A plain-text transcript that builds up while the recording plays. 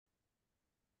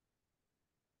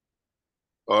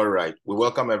All right. We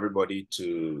welcome everybody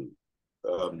to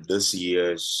this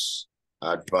year's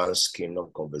Advanced Kingdom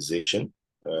Conversation.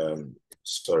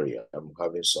 Sorry, I'm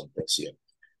having some things here.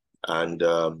 And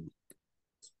the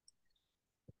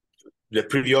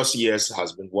previous years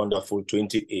has been wonderful.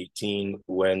 2018,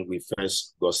 when we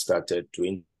first got started,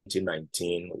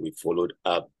 2019, we followed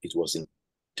up. It was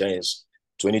intense.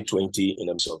 2020, in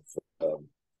terms of,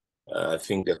 I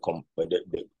think the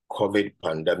COVID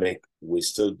pandemic, we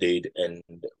still did, and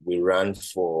we ran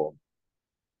for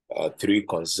 3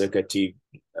 consecutive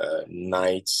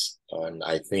nights, and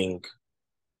I think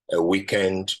a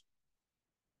weekend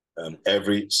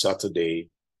every Saturday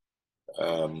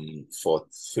for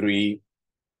 3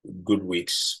 good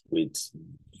weeks with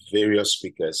various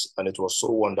speakers, and it was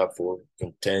so wonderful,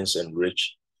 intense, and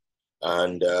rich.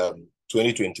 And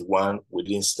 2021, we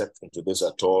didn't step into this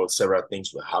at all. Several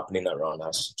things were happening around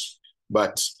us.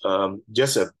 But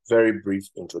just a very brief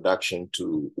introduction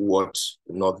to what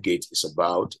Northgate is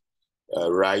about.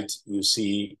 Right, you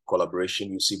see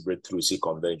collaboration, you see breakthrough, you see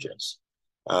convergence.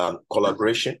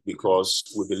 Collaboration, because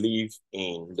we believe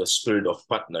in the spirit of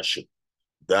partnership,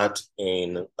 that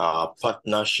in our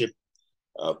partnership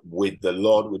with the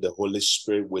Lord, with the Holy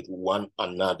Spirit, with one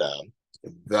another,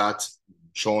 that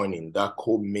joining, that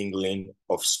co-mingling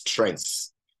of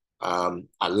strength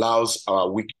allows our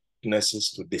weaknesses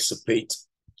to dissipate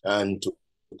and to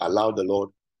allow the Lord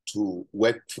to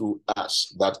work through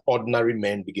us, that ordinary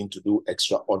men begin to do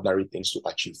extraordinary things to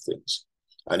achieve things.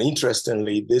 And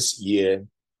interestingly, this year,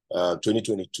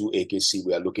 2022 AKC,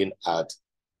 we are looking at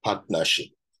partnership.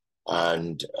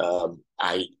 And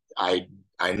I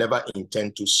never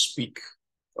intend to speak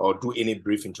or do any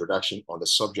brief introduction on the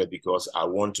subject, because I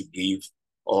want to give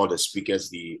all the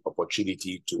speakers the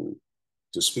opportunity to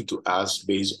speak to us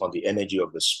based on the energy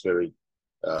of the Spirit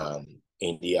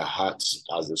in their hearts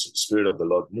as the Spirit of the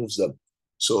Lord moves them.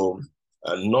 So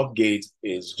Northgate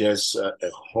is just a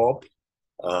hub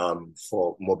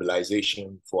for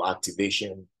mobilization, for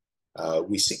activation.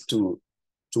 We seek to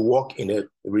walk in a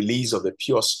release of the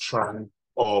pure strand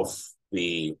of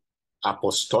the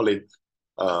apostolic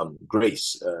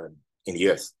grace in the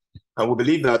earth. And we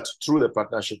believe that through the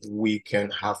partnership, we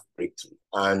can have breakthrough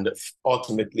and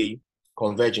ultimately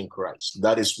converge in Christ.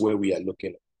 That is where we are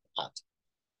looking at.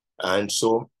 And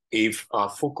so if our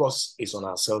focus is on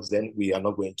ourselves, then we are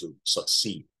not going to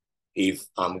succeed. If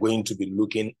I'm going to be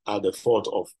looking at the fault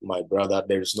of my brother,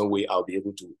 there is no way I'll be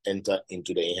able to enter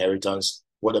into the inheritance,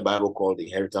 what the Bible calls the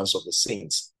inheritance of the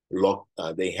saints,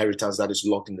 the inheritance that is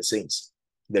locked in the saints.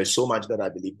 There's so much that I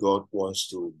believe God wants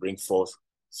to bring forth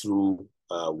through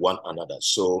one another.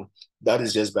 So that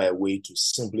is just by a way to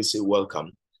simply say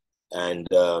welcome. And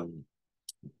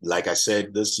like I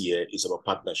said, this year is about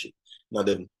partnership. Now,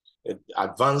 the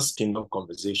Advanced Kingdom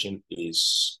Conversation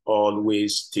is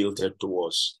always tilted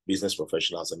towards business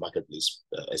professionals and marketplace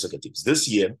executives. This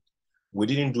year, we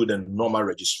didn't do the normal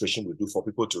registration we do for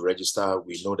people to register.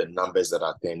 We know the numbers that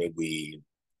are attending. We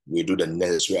do the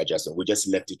necessary adjustment. We just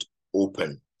left it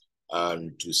open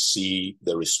and to see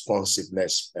the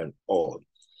responsiveness and all.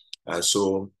 And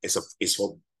so it's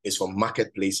for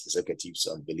marketplace executives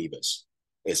and believers.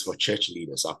 It's for church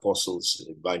leaders, apostles,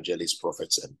 evangelists,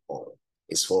 prophets, and all.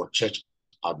 It's for church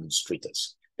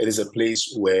administrators. It is a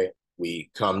place where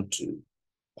we come to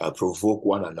provoke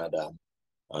one another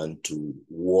and to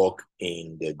walk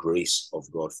in the grace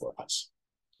of God for us.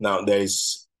 Now, there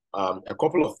is a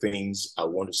couple of things I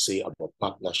want to say about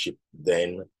partnership.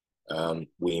 Then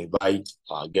we invite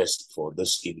our guest for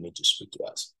this evening to speak to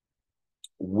us.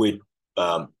 With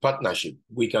partnership,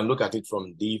 we can look at it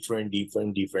from different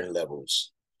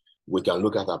levels. We can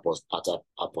look at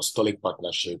apostolic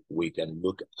partnership. We can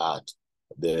look at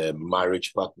the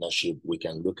marriage partnership. We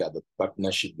can look at the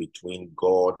partnership between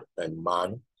God and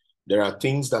man. There are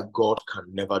things that God can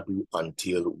never do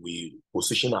until we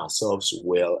position ourselves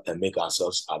well and make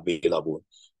ourselves available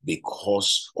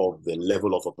because of the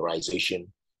level of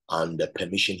authorization and the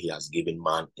permission he has given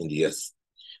man in the earth.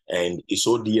 And it's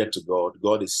so dear to God.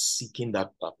 God is seeking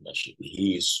that partnership.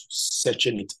 He is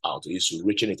searching it out. He is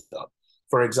reaching it out.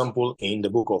 For example, in the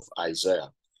book of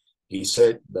Isaiah, he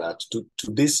said that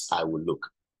to this I will look.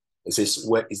 It says,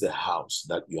 where is the house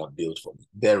that you have built for me?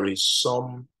 There is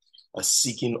a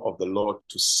seeking of the Lord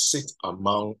to sit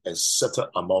among and settle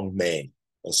among men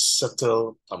and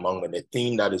settle among men. A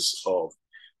thing that is of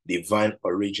divine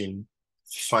origin,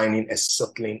 finding a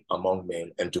settling among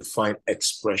men and to find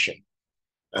expression.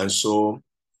 And so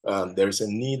there is a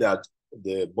need that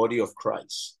the body of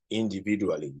Christ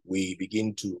individually, we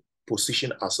begin to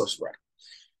position ourselves right.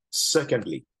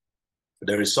 Secondly,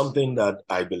 there is something that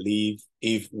I believe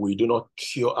if we do not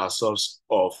cure ourselves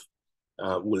of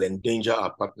will endanger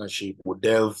our partnership, will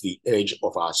delve the edge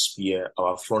of our sphere.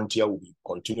 Our frontier will be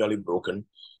continually broken.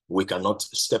 We cannot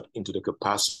step into the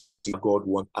capacity God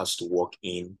wants us to walk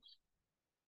in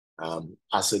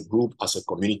as a group, as a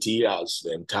community, as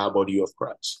the entire body of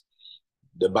Christ.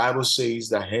 The Bible says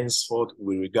that henceforth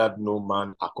we regard no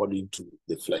man according to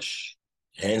the flesh.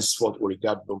 Henceforth we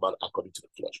regard no man according to the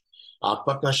flesh. Our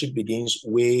partnership begins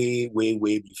way, way,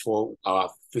 way before our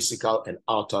physical and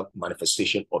outer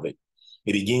manifestation of it.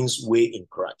 It begins way in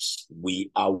Christ.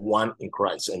 We are one in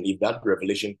Christ. And if that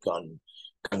revelation can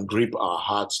grip our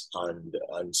hearts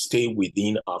and stay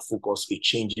within our focus, it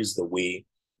changes the way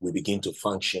we begin to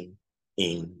function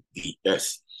in the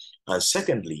earth. And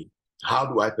secondly, how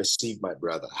do I perceive my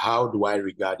brother? How do I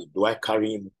regard him? Do I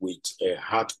carry him with a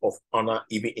heart of honor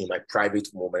even in my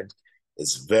private moment?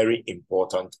 It's very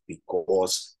important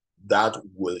because that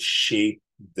will shape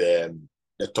the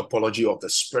topology of the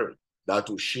spirit. That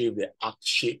will shape the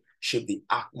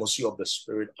atmosphere of the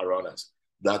spirit around us.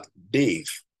 That Dave,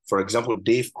 for example,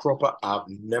 Dave Cropper, I've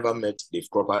never met Dave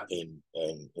Cropper in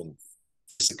any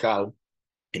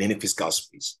physical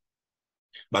space.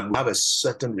 But we have a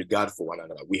certain regard for one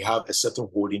another. We have a certain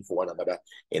holding for one another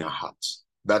in our hearts.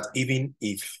 That even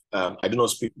if I do not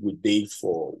speak with Dave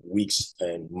for weeks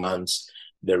and months,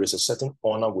 there is a certain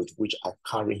honor with which I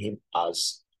carry him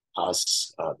as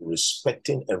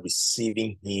respecting and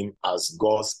receiving him as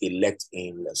God's elect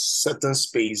in a certain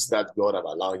space that God have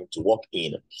allowed him to walk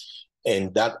in.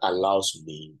 And that allows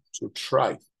me to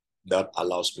thrive. That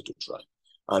allows me to thrive.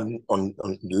 And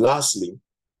lastly,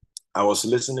 I was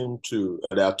listening to,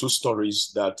 there are two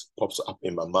stories that pops up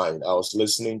in my mind. I was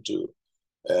listening to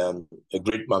a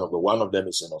great man of God. One of them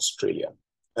is in Australia.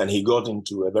 And he got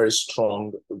into a very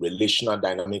strong relational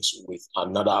dynamics with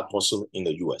another apostle in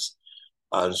the US.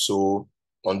 And so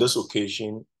on this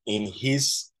occasion, in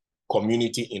his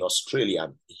community in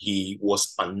Australia, he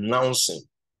was announcing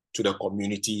to the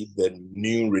community the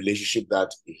new relationship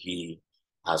that he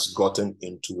has gotten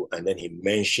into. And then he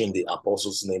mentioned the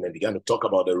apostle's name and began to talk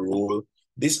about the role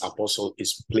this apostle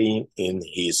is playing in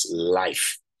his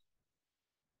life.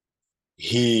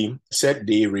 He said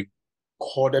they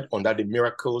recorded on that the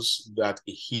miracles that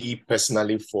he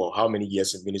personally, for how many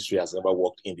years in ministry, has never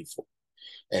walked in before.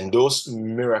 And those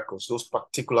miracles, those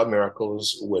particular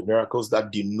miracles, were miracles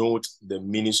that denote the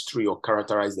ministry or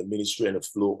characterize the ministry and the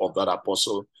flow of that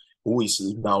apostle who is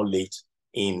now late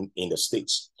in the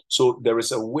States. So there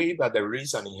is a way that there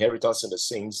is an inheritance in the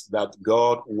saints that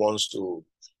God wants to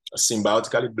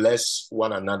symbiotically bless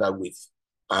one another with,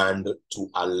 and to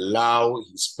allow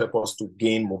his purpose to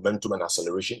gain momentum and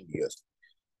acceleration in the earth.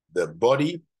 The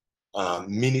body,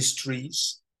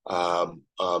 ministries,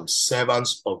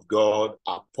 servants of God,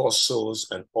 apostles,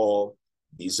 and all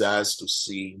desires to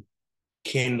see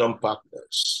kingdom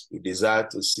partners. We desire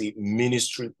to see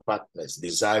ministry partners,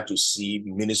 desire to see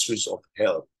ministries of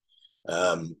help.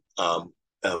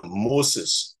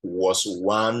 Moses was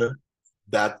one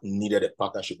that needed a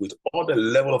partnership with all the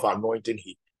level of anointing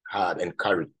he had and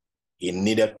carried. He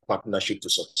needed partnership to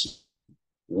succeed.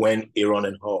 When Aaron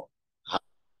and Hur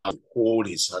had to hold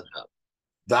his hand up,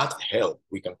 that help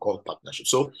we can call partnership.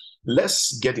 So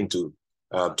let's get into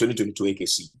 2022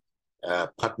 AKC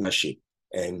partnership,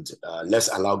 and let's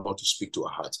allow God to speak to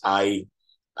our hearts. I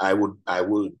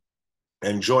would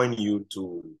enjoin you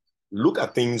to look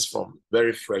at things from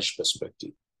very fresh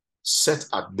perspective. Set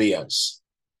at abeyance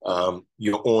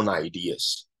your own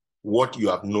ideas, what you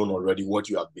have known already, what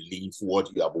you have believed, what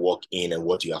you have walked in, and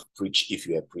what you have preached if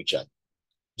you're a preacher.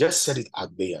 Just set it at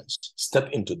abeyance.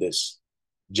 Step into this.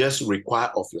 Just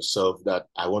require of yourself that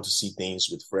I want to see things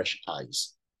with fresh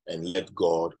eyes, and let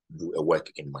God do a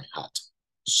work in my heart.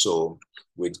 So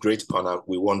with great honor,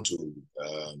 we want to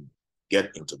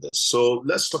get into this. So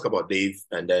let's talk about Dave,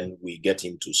 and then we get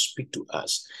him to speak to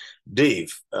us.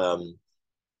 Dave,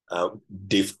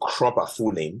 Dave Cropper,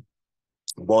 full name,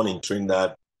 born in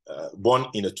Trinidad, born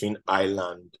in the twin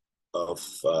island of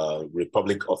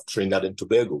Republic of Trinidad and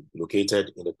Tobago,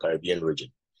 located in the Caribbean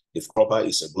region. Dave Cropper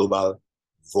is a global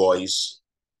voice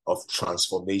of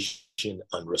transformation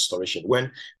and restoration.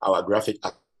 When our graphic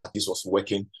artist was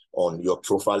working on your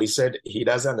profile, he said he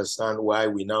doesn't understand why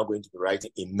we're now going to be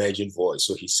writing emerging voice.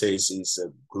 So he says he's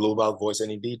a global voice,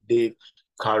 and indeed Dave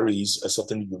carries a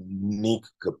certain unique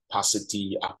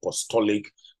capacity,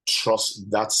 apostolic trust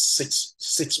that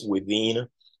sits within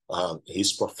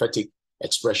his prophetic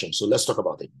expression. So let's talk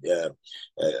about it.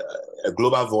 A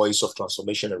global voice of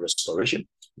transformation and restoration,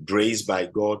 graced by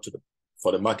God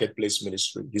for the marketplace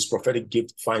ministry. His prophetic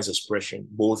gift finds expression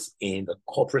both in the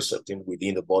corporate setting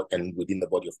within the body and within the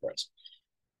body of Christ.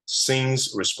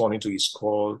 Since responding to his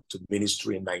call to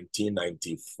ministry in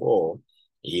 1994,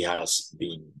 he has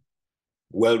been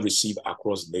well received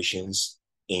across nations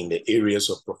in the areas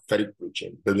of prophetic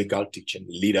preaching, biblical teaching,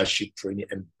 leadership training,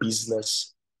 and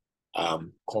business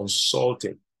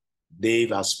consulting.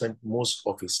 Dave has spent most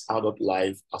of his adult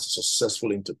life as a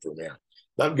successful entrepreneur.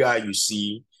 That guy you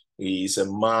see, he is a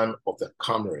man of the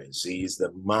cameras. He is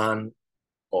the man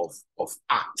of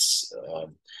acts.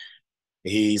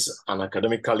 He is an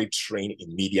academically trained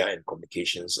in media and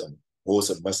communications and holds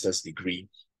a master's degree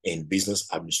in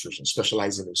business administration,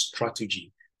 specializing in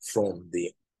strategy from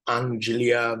the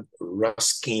Anglia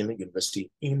Ruskin University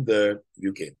in the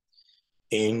UK.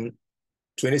 In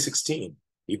 2016,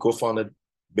 he co-founded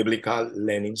Biblical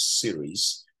Learning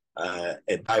Series,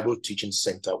 a Bible teaching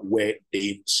center where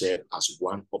Dave served as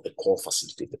one of the core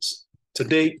facilitators.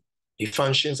 Today, he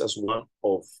functions as one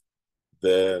of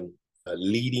the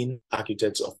leading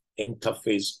architects of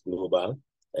Interface Global,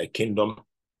 a Kingdom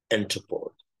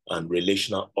Entrepreneur, and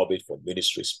Relational Orbit for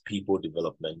Ministries, People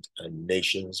Development, and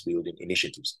Nations Building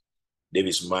Initiatives. Dave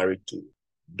is married to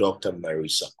Dr.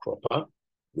 Marisa Cropper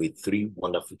with 3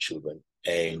 wonderful children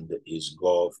and his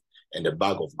golf and a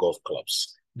bag of golf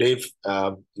clubs. Dave,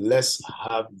 let's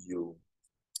have you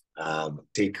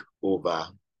take over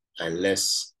and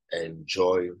let's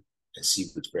enjoy and see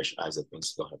with fresh eyes the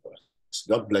things God has for us.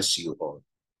 God bless you all.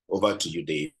 Over to you,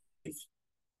 Dave.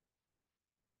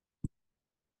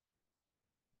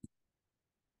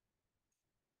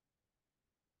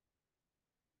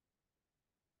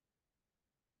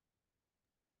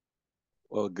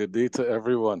 Well, good day to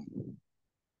everyone.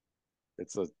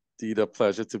 It's indeed a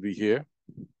pleasure to be here.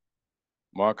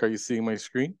 Mark, are you seeing my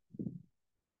screen?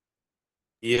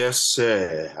 Yes,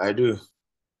 sir, I do.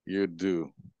 You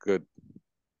do. Good.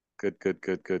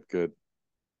 Good.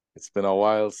 It's been a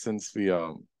while since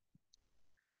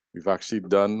we've actually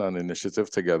done an initiative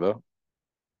together.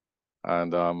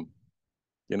 And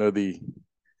you know, these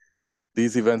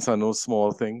events are no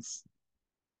small things.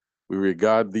 We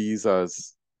regard these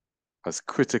as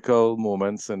critical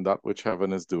moments in that which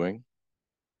heaven is doing.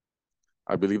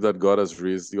 I believe that God has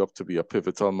raised you up to be a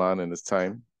pivotal man in this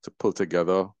time, to pull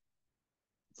together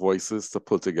voices, to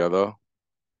pull together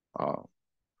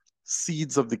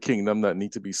seeds of the kingdom that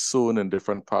need to be sown in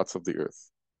different parts of the earth.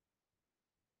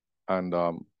 And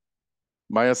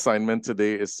my assignment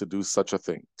today is to do such a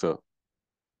thing, to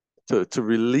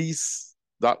release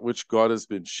that which God has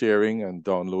been sharing and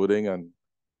downloading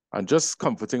and just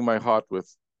comforting my heart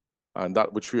with, and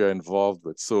that which we are involved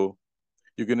with. So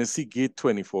you're going to see Gate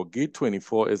 24. Gate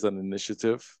 24 is an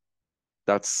initiative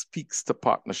that speaks to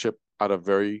partnership at a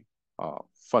very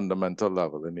fundamental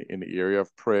level in the area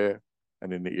of prayer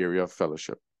and in the area of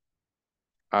fellowship.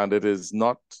 And it is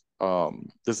not,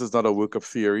 this is not a work of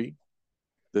theory.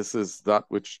 This is that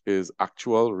which is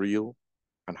actual, real,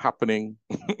 and happening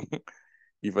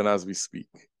even as we speak.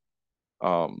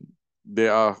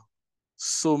 There are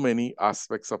so many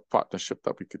aspects of partnership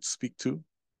that we could speak to.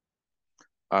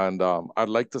 And I'd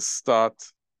like to start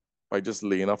by just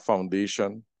laying a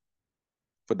foundation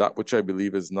for that which I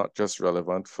believe is not just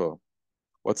relevant for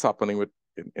what's happening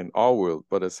in our world,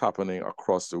 but it's happening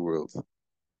across the world.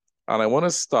 And I want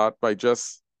to start by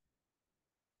just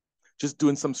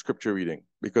doing some scripture reading,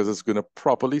 because it's going to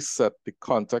properly set the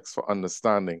context for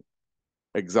understanding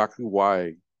exactly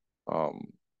why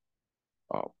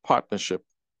partnership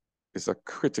is a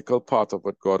critical part of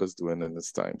what God is doing in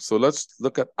this time. So let's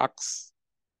look at Acts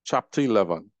chapter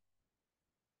 11.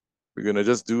 We're going to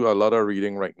just do a lot of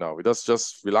reading right now. We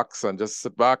just relax and just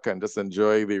sit back and just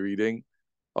enjoy the reading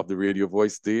of the radio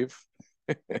voice, Dave.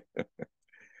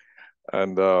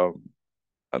 And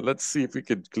let's see if we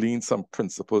could glean some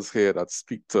principles here that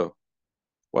speak to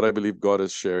what I believe God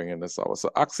is sharing in this hour. So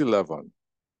Acts 11,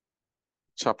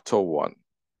 chapter 1.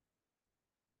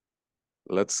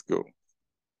 Let's go.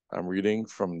 I'm reading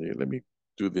from let me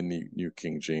do the New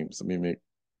King James. Let me make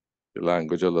the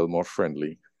language a little more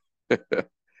friendly and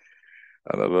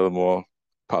a little more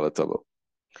palatable.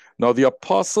 Now the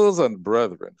apostles and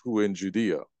brethren who were in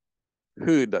Judea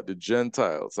heard that the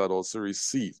Gentiles had also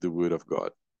received the word of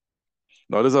God.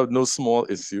 Now this is no small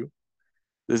issue.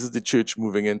 This is the church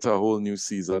moving into a whole new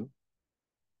season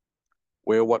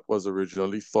where what was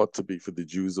originally thought to be for the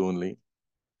Jews only,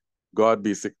 God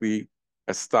basically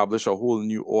established a whole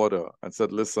new order and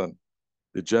said, listen,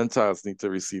 the Gentiles need to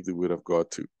receive the word of God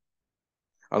too.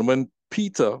 And when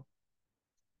Peter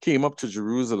came up to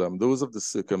Jerusalem, those of the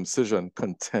circumcision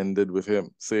contended with him,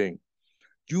 saying,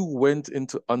 you went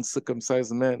into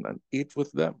uncircumcised men and ate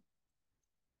with them.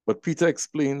 But Peter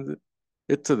explained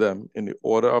it to them in the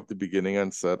order of the beginning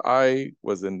and said, I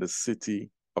was in the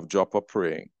city of Joppa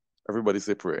praying, Everybody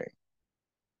say praying.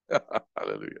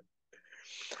 Hallelujah.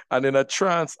 And in a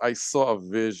trance, I saw a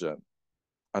vision,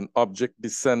 an object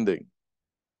descending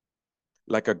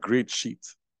like a great sheet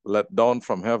let down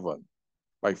from heaven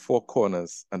by four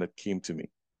corners, and it came to me.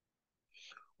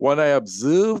 When I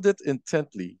observed it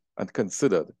intently and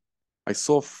considered, I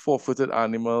saw four-footed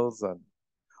animals and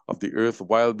of the earth,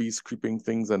 wild beasts, creeping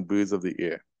things, and birds of the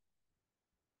air.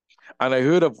 And I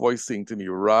heard a voice saying to me,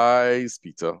 "Rise,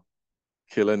 Peter,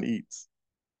 kill and eat."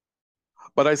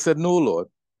 But I said, "No, Lord,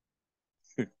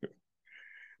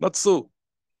 not so.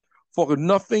 For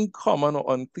nothing common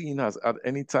or unclean has at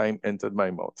any time entered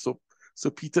my mouth." So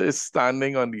Peter is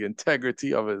standing on the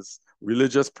integrity of his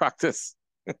religious practice.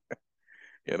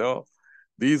 You know,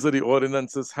 these are the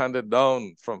ordinances handed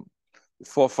down from the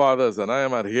forefathers, and I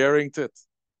am adhering to it.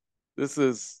 This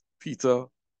is Peter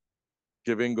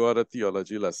giving God a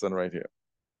theology lesson right here.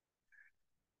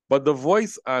 But the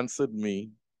voice answered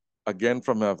me again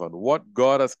from heaven, "What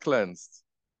God has cleansed,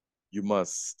 you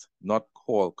must not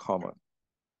call common."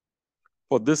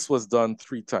 For this was done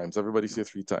 3 times. Everybody say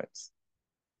 3 times.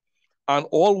 And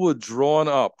all were drawn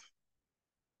up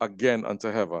again unto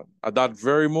heaven. At that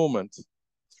very moment,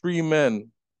 3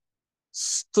 men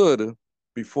stood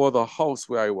before the house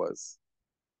where I was,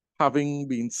 having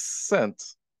been sent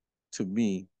to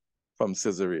me from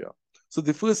Caesarea. So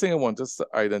the first thing I want us to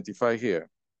identify here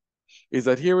is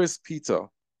that here is Peter.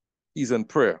 He's in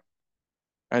prayer,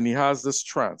 and he has this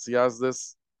trance. He has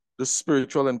this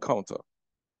spiritual encounter,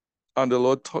 and the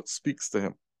Lord speaks to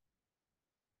him.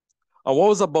 And what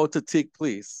was about to take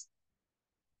place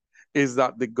is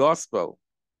that the gospel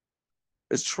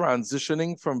is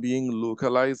transitioning from being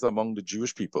localized among the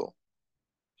Jewish people,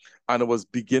 and it was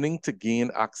beginning to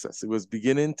gain access. It was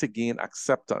beginning to gain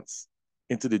acceptance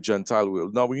into the Gentile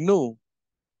world. Now we know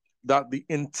that the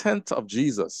intent of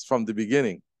Jesus from the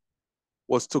beginning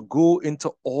was to go into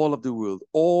all of the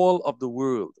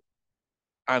world,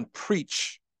 and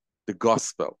preach the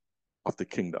gospel of the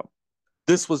kingdom.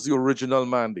 This was the original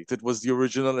mandate. It was the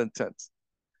original intent.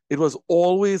 It was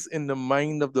always in the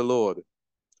mind of the Lord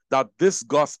that this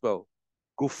gospel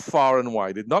go far and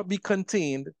wide. It not be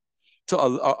contained to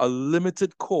a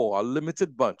limited core, a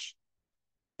limited bunch,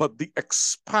 but the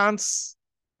expanse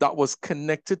that was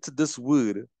connected to this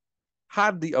word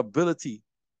had the ability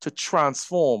to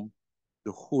transform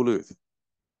the whole earth.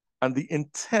 And the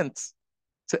intent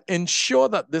to ensure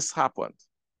that this happened,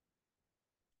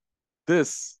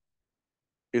 this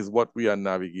is what we are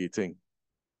navigating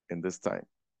in this time.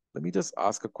 Let me just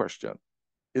ask a question.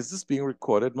 Is this being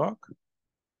recorded, Mark?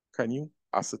 Can you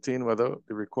ascertain whether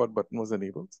the record button was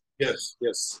enabled? Yes,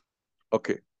 yes.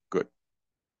 Okay, good.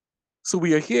 So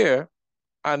we are here,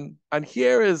 and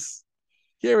here is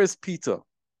Peter.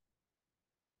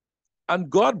 And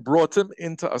God brought him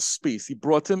into a space. He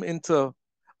brought him into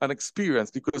an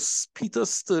experience because Peter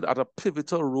stood at a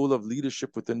pivotal role of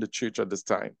leadership within the church at this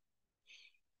time.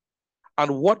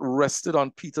 And what rested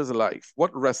on Peter's life,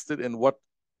 what rested in what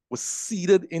was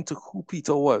seeded into who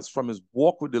Peter was from his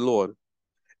walk with the Lord,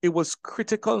 it was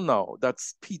critical now that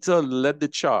Peter led the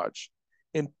charge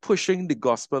in pushing the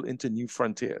gospel into new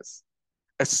frontiers,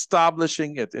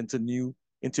 establishing it into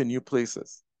new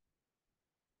places.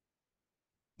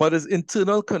 But his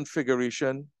internal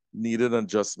configuration needed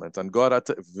adjustment, and God had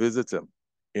to visit him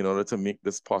in order to make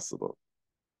this possible.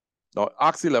 Now,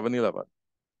 Acts 11:11.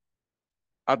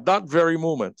 At that very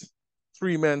moment,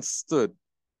 3 men stood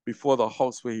before the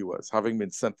house where he was, having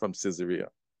been sent from Caesarea.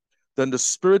 Then the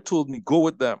Spirit told me, "Go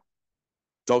with them,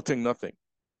 doubting nothing."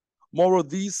 Moreover,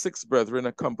 these 6 brethren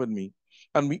accompanied me,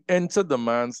 and we entered the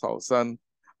man's house, and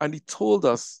he told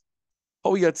us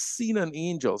how he had seen an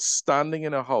angel standing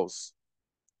in a house,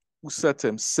 who said to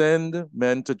him, "Send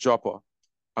men to Joppa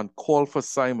and call for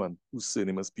Simon, whose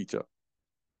surname is Peter."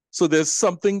 So there's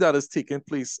something that is taking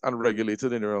place and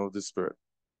regulated in the realm of the Spirit.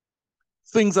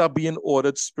 Things are being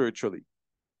ordered spiritually.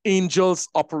 Angels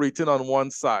operating on one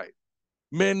side,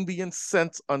 men being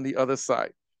sent on the other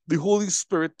side, the Holy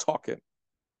Spirit talking.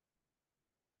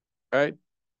 Right?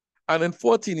 And in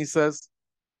 14, he says,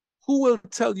 "Who will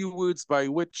tell you words by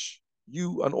which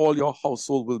you and all your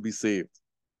household will be saved?"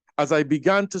 As I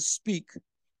began to speak,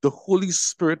 the Holy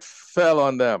Spirit fell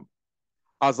on them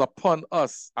as upon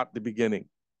us at the beginning.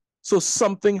 So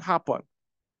something happened.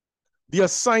 The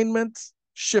assignment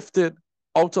shifted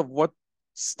out of what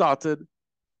started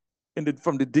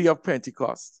from the day of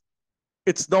Pentecost.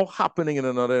 It's now happening in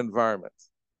another environment.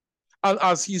 And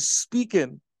as he's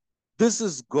speaking, this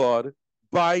is God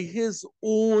by his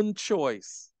own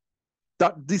choice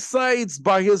that decides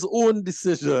by his own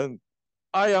decision,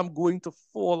 I am going to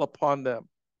fall upon them.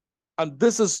 And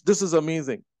this is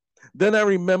amazing. Then I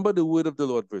remember the word of the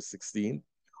Lord, verse 16,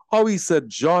 how he said,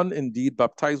 John indeed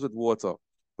baptized with water,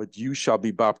 but you shall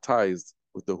be baptized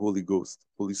with the Holy Ghost,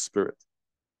 Holy Spirit.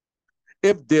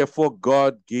 If therefore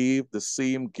God gave the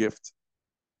same gift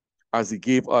as he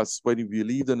gave us when we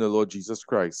believed in the Lord Jesus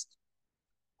Christ,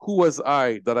 who was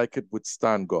I that I could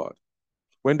withstand God?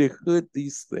 When they heard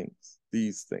these things,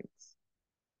 they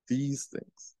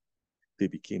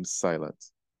became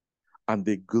silent. And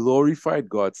they glorified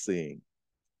God, saying,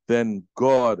 then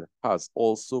God has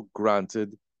also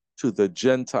granted to the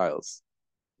Gentiles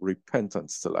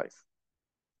repentance to life.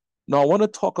 Now, I want to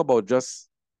talk about just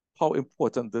how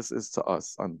important this is to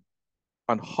us and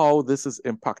how this is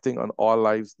impacting on our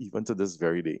lives even to this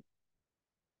very day.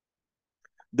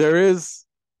 There is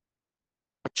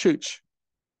a church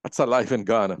that's alive in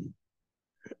Ghana.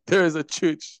 There is a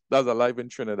church that's alive in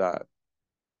Trinidad.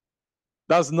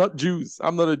 That's not Jews.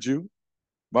 I'm not a Jew.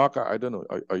 Mark, I don't know.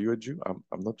 Are you a Jew? I'm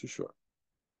not too sure.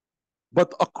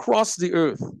 But across the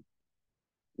earth,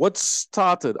 what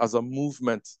started as a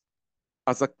movement,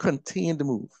 as a contained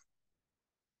move,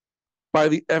 by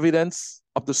the evidence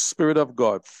of the Spirit of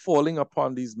God falling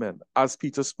upon these men, as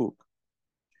Peter spoke,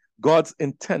 God's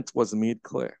intent was made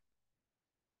clear,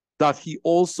 that he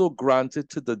also granted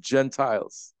to the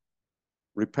Gentiles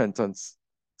repentance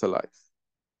to life.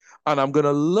 And I'm going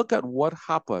to look at what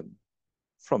happened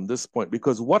from this point,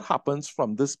 because what happens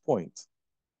from this point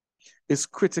is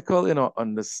critical in our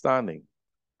understanding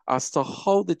as to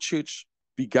how the church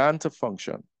began to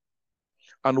function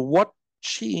and what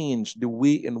changed the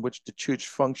way in which the church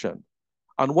functioned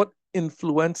and what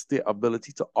influenced their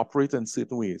ability to operate in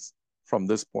certain ways from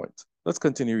this point. Let's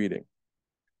continue reading.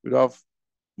 We don't have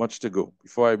much to go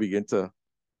before I begin to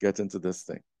get into this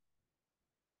thing.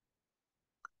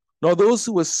 Now, those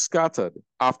who were scattered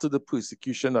after the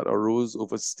persecution that arose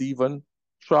over Stephen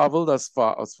traveled as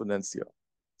far as Phoenicia,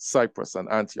 Cyprus, and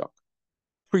Antioch,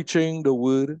 preaching the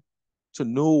word to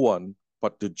no one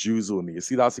but the Jews only. You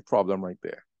see, that's the problem right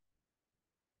there.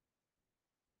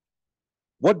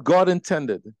 What God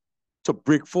intended to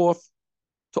break forth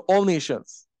to all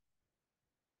nations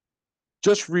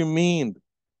just remained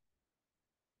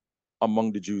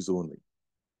among the Jews only.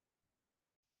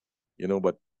 You know,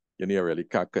 but you really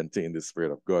can't contain the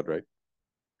Spirit of God, right?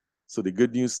 So the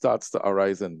good news starts to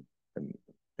arise in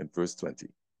verse 20.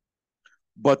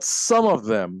 But some of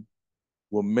them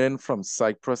were men from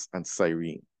Cyprus and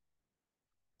Cyrene,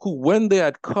 who, when they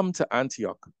had come to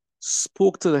Antioch,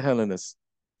 spoke to the Hellenists,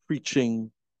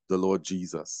 preaching the Lord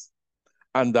Jesus.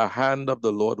 And the hand of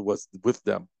the Lord was with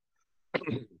them.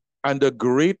 And a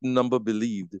great number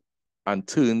believed and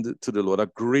turned to the Lord, a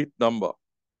great number.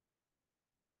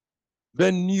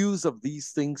 Then news of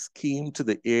these things came to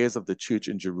the ears of the church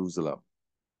in Jerusalem,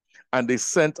 and they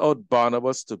sent out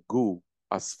Barnabas to go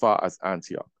as far as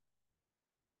Antioch.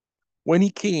 When he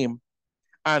came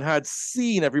and had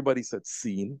seen, everybody said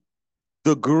seen,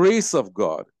 the grace of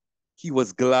God, he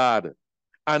was glad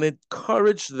and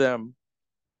encouraged them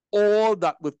all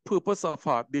that with purpose of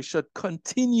heart they should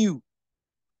continue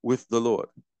with the Lord.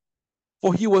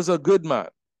 For he was a good man,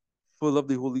 full of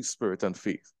the Holy Spirit and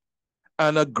faith.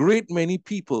 And a great many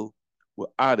people were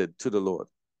added to the Lord.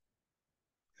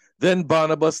 Then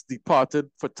Barnabas departed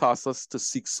for Tarsus to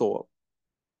seek Saul.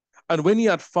 And when he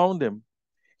had found him,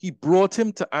 he brought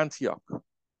him to Antioch.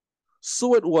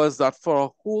 So it was that for a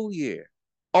whole year,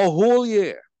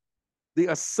 they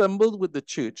assembled with the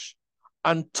church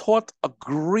and taught a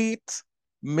great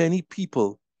many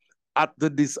people and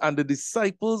the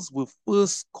disciples were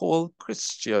first called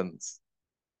Christians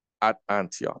at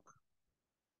Antioch.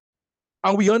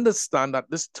 And we understand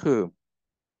that this term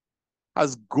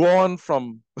has gone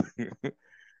from,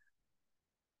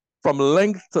 from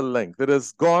length to length. It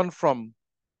has gone from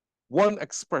one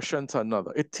expression to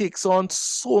another. It takes on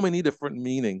so many different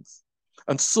meanings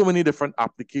and so many different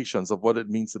applications of what it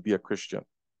means to be a Christian.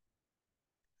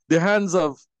 The hands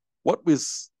of what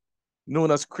was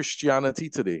known as Christianity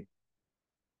today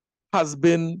has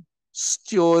been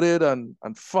stewarded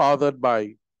and fathered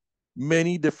by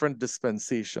many different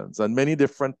dispensations and many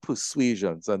different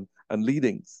persuasions and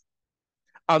leadings.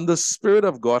 And the Spirit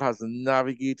of God has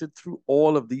navigated through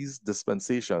all of these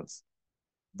dispensations,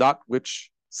 that which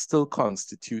still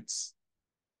constitutes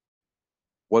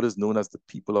what is known as the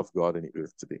people of God in the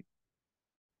earth today.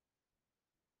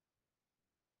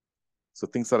 So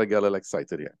things that I get a little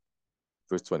excited here.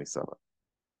 Verse 27.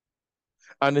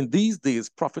 And in these days,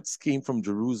 prophets came from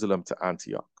Jerusalem to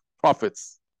Antioch.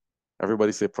 Prophets.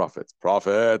 Everybody say prophets.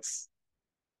 Prophets.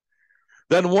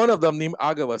 Then one of them, named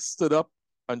Agabus, stood up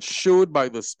and showed by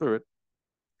the Spirit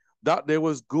that there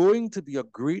was going to be a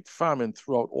great famine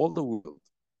throughout all the world,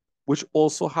 which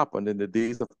also happened in the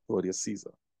days of Claudius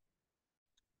Caesar.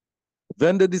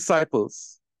 Then the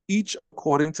disciples, each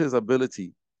according to his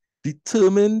ability,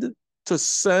 determined to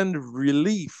send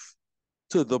relief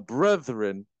to the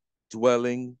brethren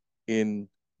dwelling in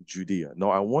Judea.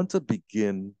 Now, I want to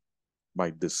begin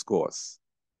my discourse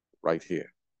right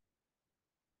here.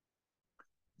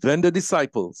 Then the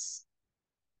disciples,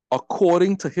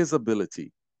 according to his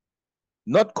ability,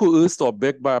 not coerced or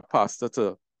begged by a pastor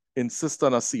to insist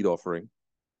on a seed offering,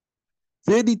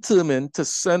 they determined to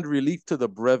send relief to the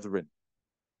brethren.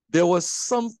 There was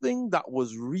something that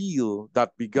was real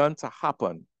that began to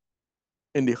happen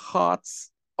in the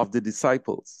hearts of the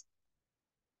disciples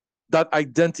that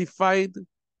identified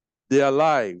their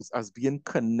lives as being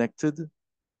connected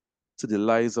to the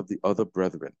lives of the other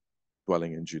brethren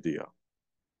dwelling in Judea.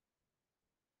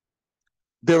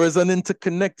 There is an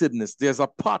interconnectedness, there's a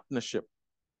partnership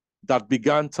that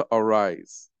began to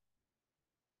arise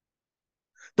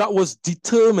that was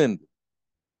determined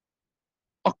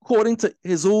according to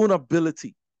his own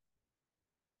ability.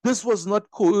 This was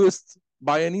not coerced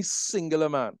by any singular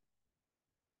man.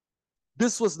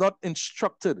 This was not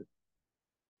instructed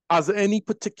as any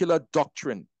particular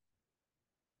doctrine.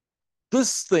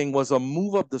 This thing was a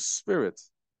move of the Spirit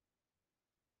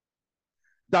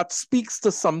that speaks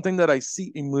to something that I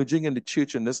see emerging in the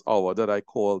church in this hour that I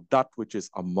call that which is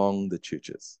among the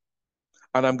churches.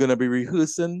 And I'm going to be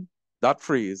rehearsing that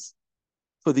phrase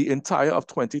for the entire of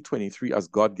 2023 as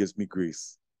God gives me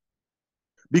grace.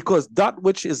 Because that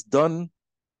which is done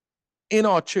in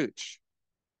our church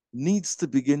needs to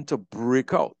begin to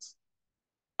break out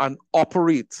and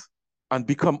operate and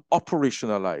become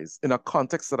operationalized in a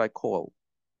context that I call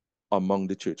among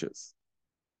the churches.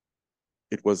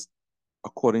 It was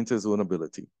according to his own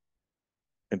ability.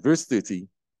 In verse 30,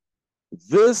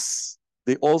 this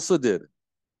they also did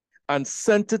and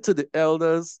sent it to the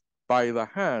elders by the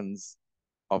hands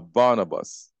of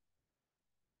Barnabas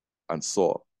and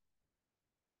Saul.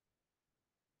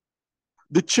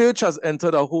 The church has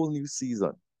entered a whole new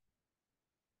season.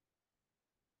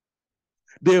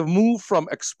 They've moved from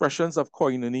expressions of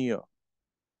koinonia,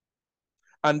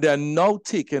 and they're now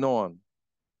taking on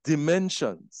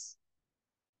dimensions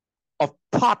of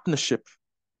partnership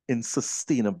in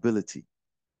sustainability.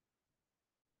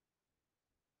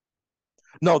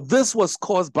 Now, this was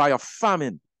caused by a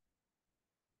famine.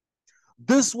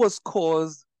 This was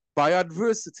caused by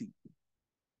adversity.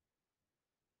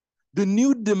 The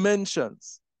new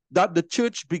dimensions that the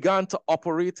church began to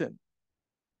operate in.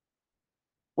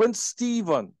 When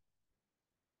Stephen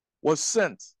was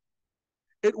sent,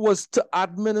 it was to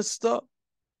administer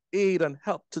aid and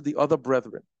help to the other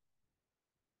brethren.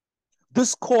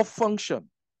 This core function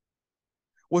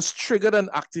was triggered and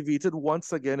activated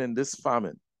once again in this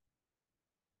famine.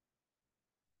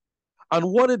 And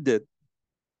what it did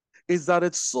is that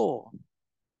it saw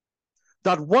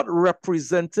that what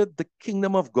represented the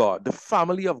kingdom of God, the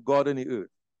family of God in the earth,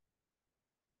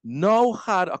 now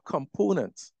had a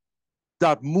component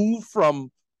that moved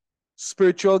from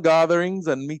spiritual gatherings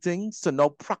and meetings to now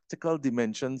practical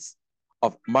dimensions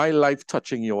of my life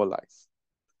touching your life.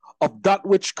 Of that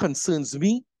which concerns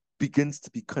me begins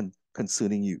to be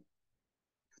concerning you.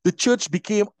 The church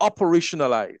became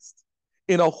operationalized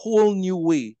in a whole new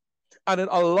way, and it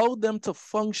allowed them to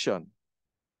function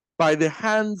by the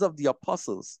hands of the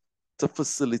apostles to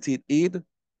facilitate aid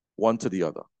one to the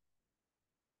other.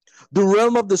 The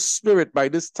realm of the Spirit by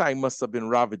this time must have been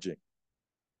ravaging,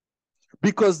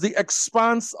 because the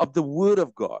expanse of the word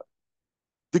of God,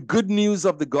 the good news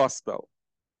of the gospel,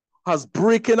 has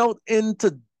broken out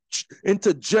into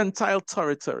Gentile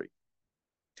territory.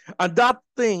 And that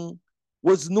thing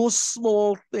was no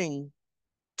small thing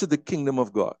to the kingdom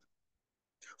of God.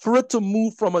 For it to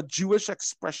move from a Jewish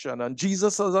expression, and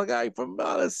Jesus was a guy from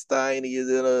Palestine,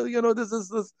 this is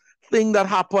this thing that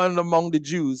happened among the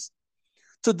Jews,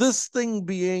 to this thing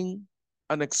being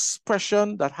an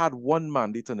expression that had one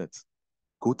mandate in it: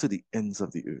 go to the ends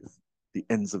of the earth, the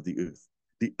ends of the earth.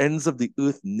 The ends of the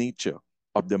earth nature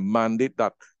of the mandate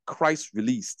that Christ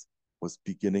released was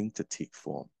beginning to take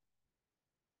form.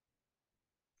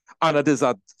 And it is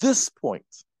at this point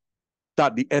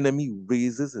that the enemy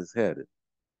raises his head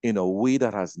in a way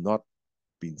that has not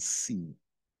been seen.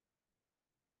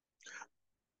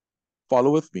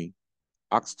 Follow with me,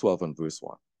 Acts 12 and verse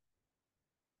 1.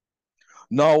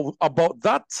 Now, about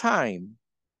that time,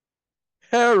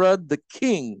 Herod the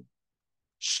king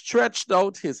stretched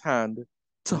out his hand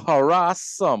to harass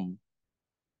some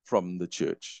from the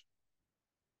church.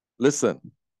 Listen,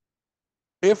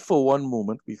 if for one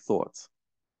moment we thought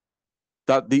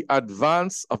that the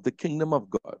advance of the kingdom of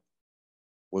God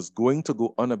was going to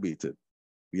go unabated,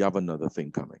 we have another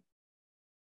thing coming.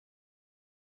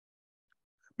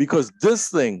 Because this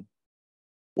thing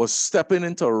was stepping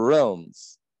into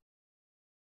realms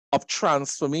of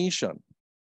transformation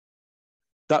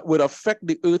that would affect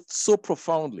the earth so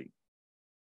profoundly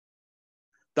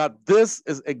that this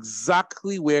is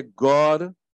exactly where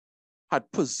God had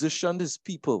positioned his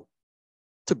people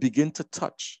to begin to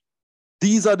touch.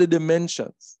 These are the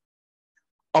dimensions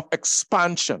of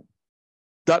expansion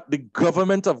that the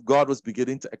government of God was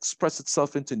beginning to express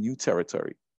itself into new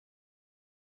territory.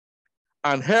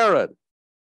 And Herod,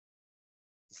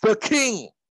 the king,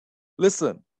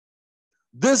 listen,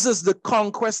 this is the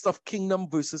conquest of kingdom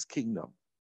versus kingdom.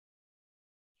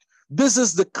 This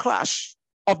is the clash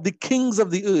of the kings of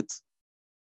the earth,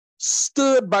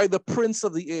 stirred by the prince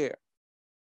of the air,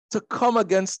 to come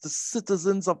against the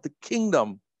citizens of the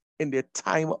kingdom in their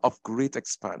time of great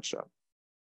expansion.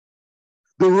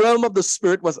 The realm of the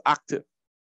spirit was active.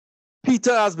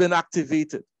 Peter has been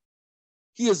activated.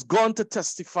 He has gone to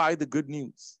testify the good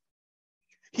news.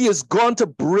 He has gone to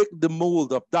break the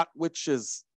mold of that which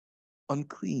is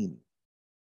unclean.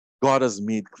 God has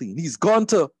made clean. He's gone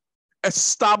to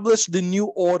establish the new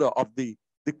order of the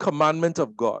commandment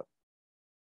of God.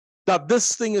 That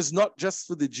this thing is not just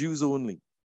for the Jews only.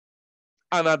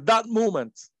 And at that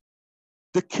moment,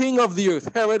 the king of the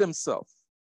earth, Herod himself,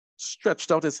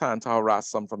 stretched out his hand to harass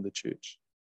some from the church.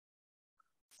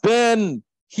 Then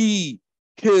he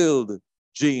killed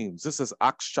James. This is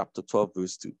Acts chapter 12,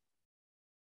 verse 2.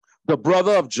 The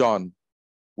brother of John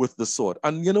with the sword.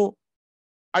 And you know,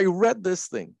 I read this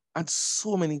thing and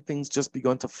so many things just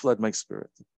began to flood my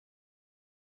spirit.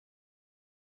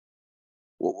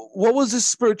 What was the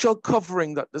spiritual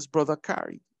covering that this brother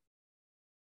carried?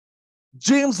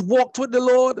 James walked with the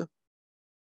Lord.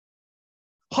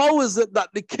 How is it that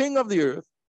the king of the earth,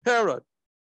 Herod,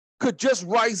 could just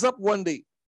rise up one day,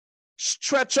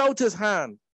 stretch out his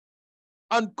hand,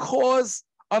 and cause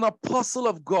an apostle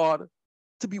of God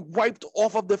to be wiped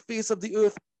off of the face of the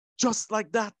earth just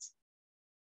like that?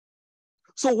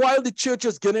 So while the church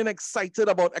is getting excited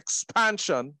about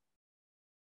expansion,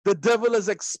 the devil is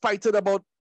excited about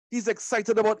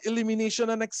elimination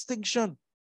and extinction.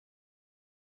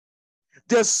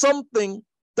 There's something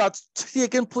that's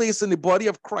taking place in the body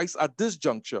of Christ at this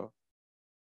juncture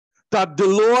that the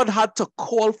Lord had to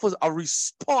call for a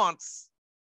response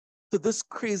to this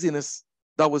craziness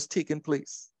that was taking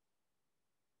place.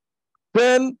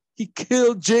 Then he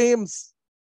killed James.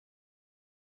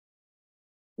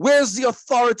 Where's the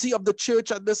authority of the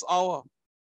church at this hour?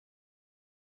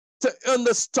 To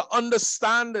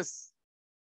understand this,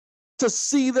 to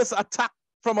see this attack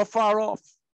from afar off,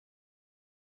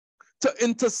 to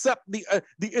intercept the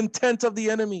intent of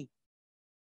the enemy.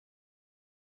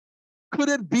 Could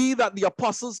it be that the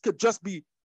apostles could just be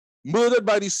murdered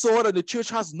by the sword and the church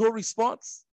has no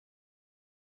response?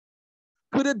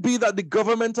 Could it be that the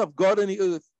government of God on the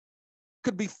earth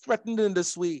could be threatened in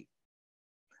this way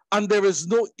and there is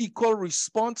no equal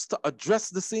response to address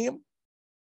the same?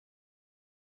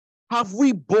 Have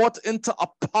we bought into a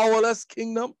powerless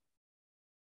kingdom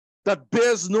that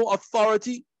bears no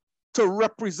authority to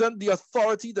represent the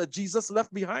authority that Jesus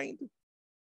left behind?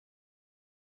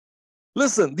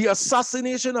 Listen, the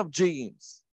assassination of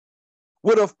James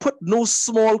would have put no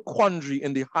small quandary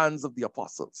in the hands of the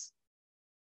apostles.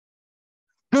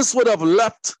 This would have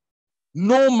left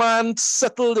no man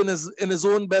settled in his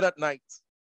own bed at night.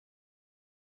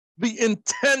 The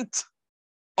intent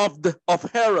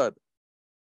of Herod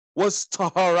was to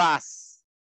harass,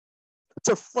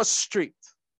 to frustrate,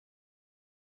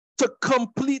 to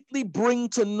completely bring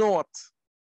to naught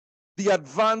the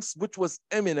advance which was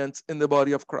imminent in the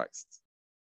body of Christ.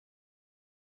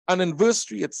 And in verse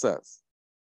 3 it says,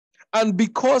 and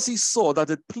because he saw that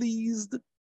it pleased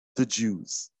the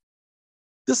Jews.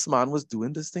 This man was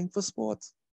doing this thing for sport.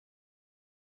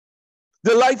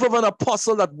 The life of an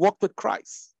apostle that walked with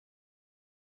Christ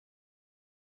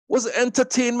was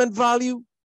entertainment value.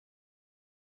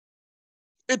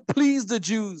 It pleased the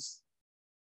Jews.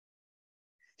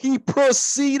 He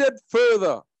proceeded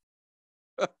further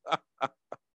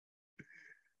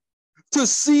to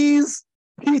seize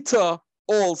Peter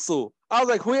also. I was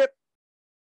like, wait,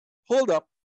 hold up.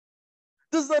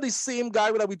 This is not the same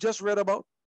guy that we just read about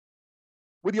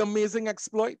with the amazing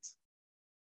exploit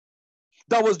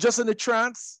that was just in a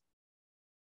trance.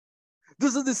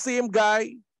 This is the same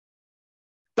guy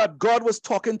that God was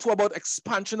talking to about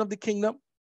expansion of the kingdom.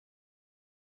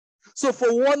 So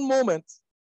for one moment,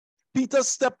 Peter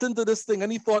stepped into this thing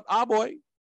and he thought, boy,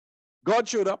 God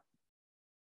showed up.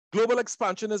 Global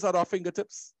expansion is at our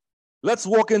fingertips. Let's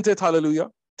walk into it, hallelujah.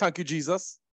 Thank you,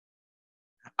 Jesus.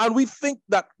 And we think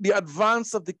that the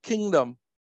advance of the kingdom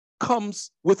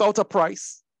comes without a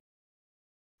price.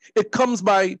 It comes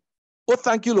by, oh,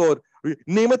 thank you, Lord,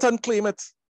 name it and claim it.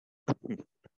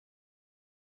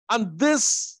 And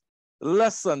this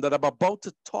lesson that I'm about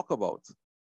to talk about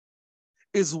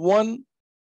is one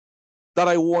that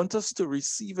I want us to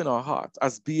receive in our heart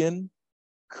as being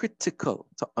critical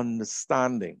to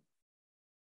understanding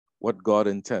what God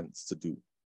intends to do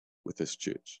with his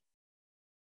church.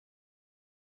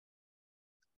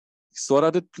 He saw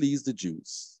that it pleased the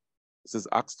Jews. This is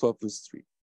Acts 12, verse 3.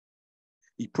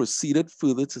 He proceeded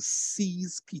further to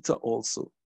seize Peter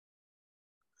also.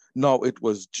 Now it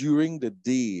was during the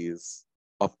days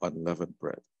of unleavened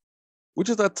bread, which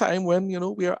is a time when,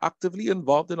 we are actively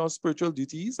involved in our spiritual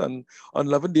duties, and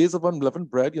unleavened days of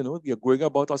unleavened bread, we are going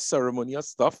about our ceremonial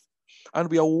stuff, and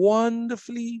we are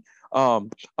wonderfully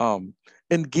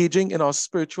engaging in our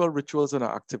spiritual rituals and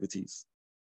our activities.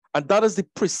 And that is the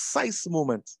precise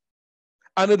moment,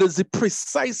 and it is the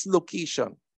precise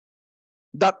location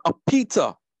that a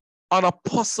Peter, an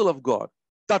apostle of God,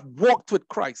 that walked with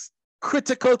Christ,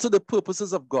 critical to the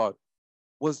purposes of God,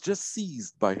 was just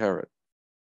seized by Herod.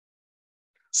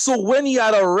 So when he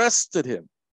had arrested him,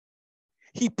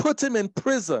 he put him in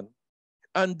prison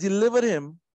and delivered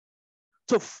him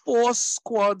to 4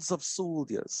 squads of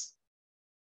soldiers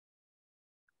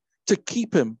to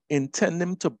keep him,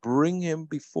 intending to bring him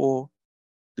before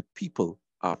the people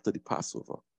after the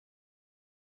Passover.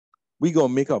 We're going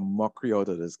to make a mockery out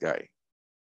of this guy.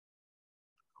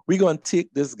 We're going to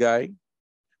take this guy,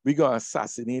 we're going to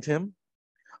assassinate him,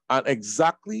 and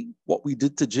exactly what we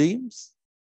did to James,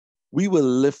 we will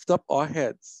lift up our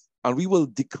heads and we will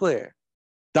declare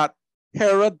that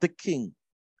Herod the king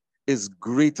is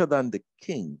greater than the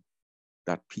king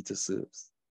that Peter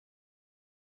serves.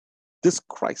 This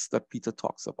Christ that Peter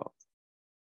talks about.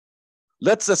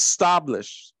 Let's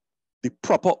establish the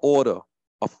proper order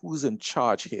of who's in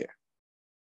charge here.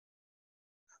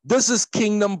 This is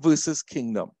kingdom versus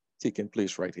kingdom taking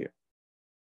place right here.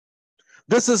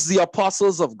 This is the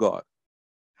apostles of God,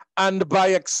 and by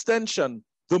extension,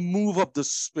 the move of the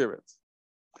Spirit,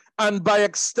 and by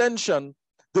extension,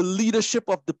 the leadership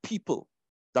of the people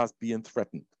that's being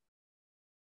threatened.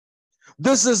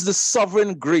 This is the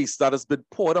sovereign grace that has been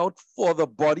poured out for the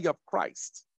body of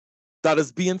Christ that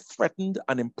is being threatened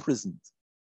and imprisoned.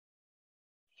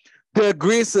 There are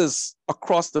graces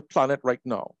across the planet right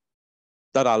now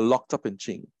that are locked up in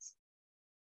chains.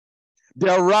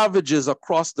 There are ravages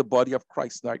across the body of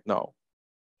Christ right now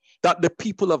that the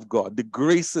people of God, the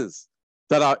graces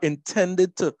that are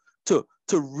intended to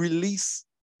release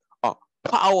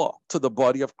power to the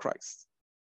body of Christ,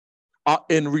 are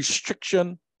in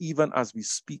restriction even as we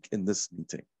speak in this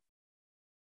meeting.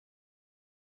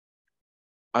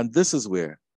 And this is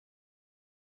where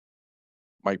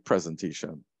my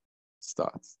presentation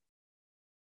starts.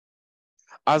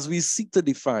 As we seek to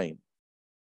define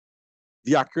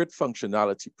the accurate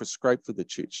functionality prescribed for the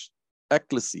church,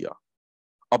 ecclesia,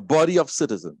 a body of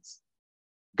citizens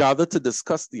gathered to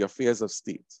discuss the affairs of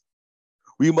state,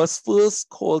 we must first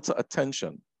call to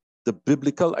attention the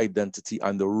biblical identity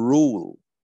and the role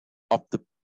of the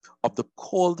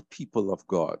called people of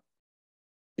God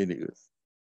in the earth.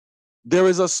 There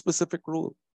is a specific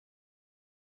role.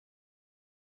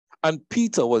 And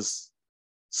Peter was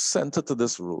centered to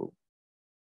this role,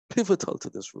 pivotal to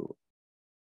this role.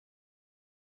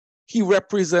 He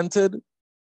represented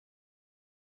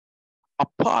a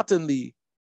part in the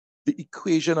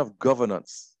equation of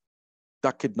governance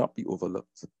that could not be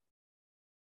overlooked.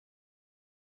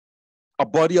 A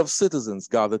body of citizens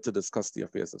gathered to discuss the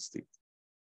affairs of state.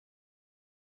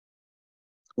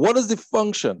 What is the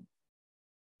function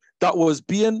that was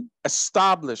being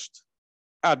established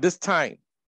at this time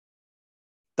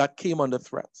that came under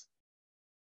threat?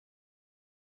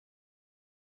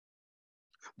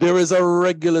 There is a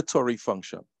regulatory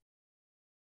function,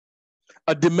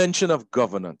 a dimension of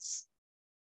governance,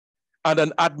 and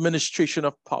an administration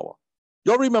of power.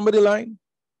 Y'all remember the line?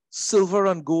 Silver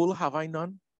and gold have I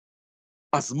none.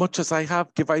 As much as I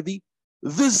have, give I thee.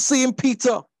 This same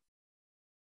Peter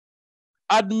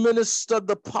administered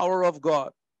the power of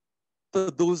God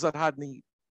to those that had need.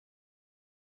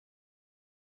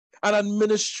 An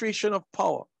administration of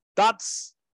power.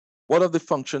 That's one of the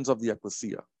functions of the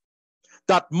ecclesia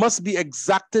that must be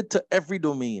exacted to every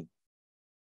domain,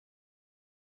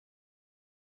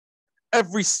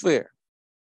 every sphere,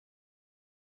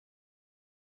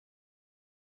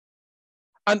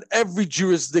 and every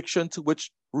jurisdiction to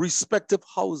which respective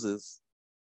houses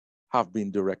have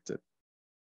been directed.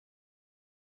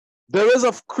 There is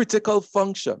a critical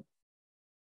function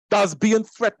that's being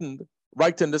threatened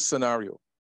right in this scenario.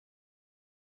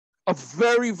 A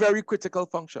very, very critical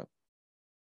function.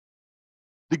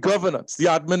 The governance, the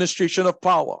administration of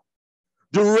power,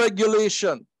 the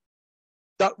regulation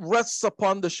that rests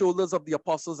upon the shoulders of the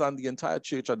apostles and the entire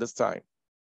church at this time.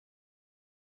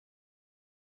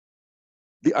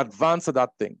 The advance of that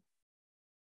thing,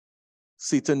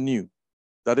 Satan knew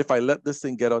that if I let this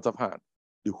thing get out of hand,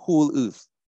 the whole earth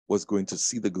was going to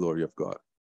see the glory of God.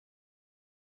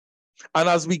 And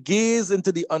as we gaze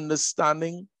into the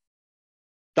understanding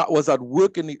that was at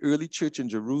work in the early church in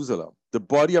Jerusalem, the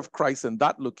body of Christ in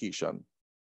that location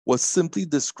was simply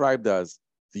described as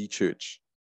the church,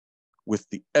 with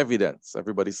the evidence,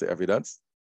 everybody say evidence,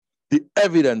 the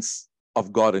evidence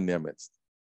of God in their midst.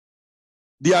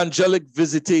 The angelic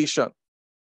visitation,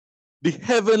 the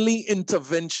heavenly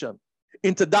intervention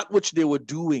into that which they were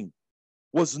doing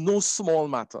was no small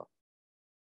matter.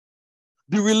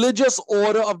 The religious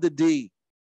order of the day,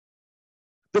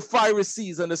 the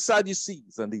Pharisees and the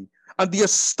Sadducees and the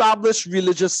established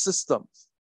religious systems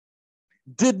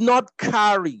did not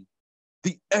carry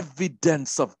the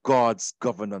evidence of God's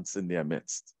governance in their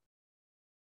midst.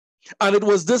 And it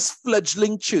was this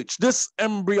fledgling church, this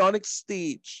embryonic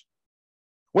stage,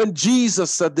 when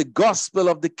Jesus said, the gospel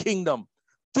of the kingdom,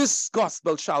 this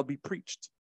gospel shall be preached.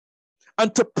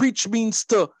 And to preach means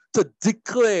to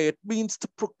declare, it means to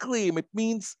proclaim, it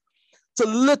means to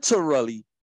literally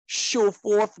show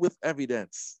forth with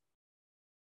evidence.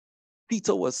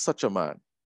 Peter was such a man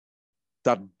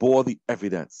that bore the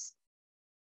evidence,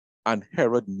 and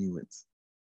Herod knew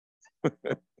it.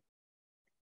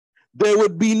 There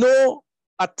would be no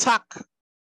attack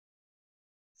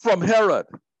from Herod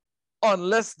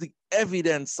unless the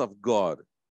evidence of God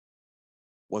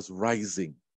was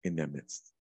rising in their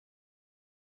midst.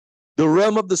 The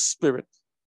realm of the spirit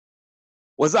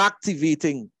was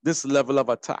activating this level of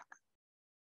attack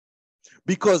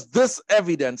because this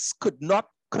evidence could not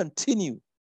continue.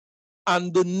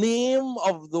 And the name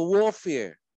of the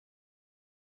warfare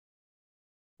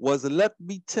was, let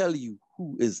me tell you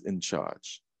who is in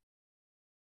charge.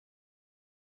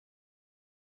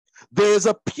 There is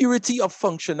a purity of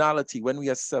functionality when we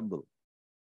assemble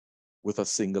with a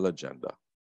single agenda,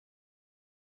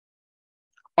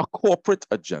 a corporate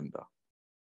agenda,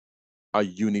 a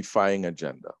unifying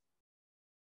agenda.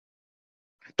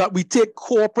 That we take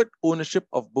corporate ownership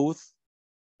of both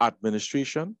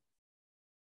administration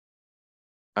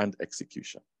and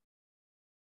execution.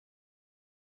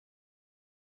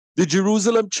 The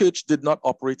Jerusalem church did not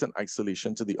operate in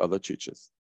isolation to the other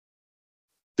churches.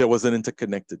 There was an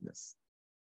interconnectedness.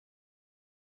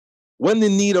 When the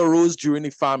need arose during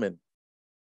the famine,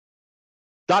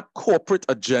 that corporate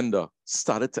agenda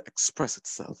started to express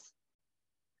itself.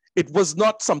 It was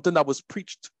not something that was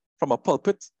preached from a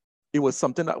pulpit. It was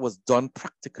something that was done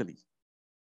practically.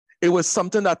 It was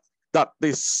something that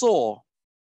they saw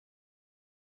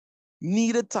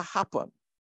needed to happen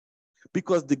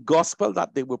because the gospel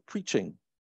that they were preaching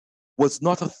was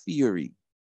not a theory.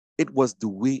 It was the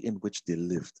way in which they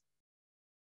lived.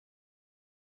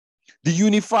 The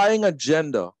unifying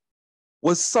agenda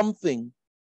was something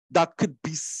that could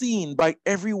be seen by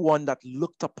everyone that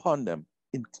looked upon them,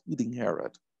 including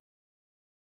Herod.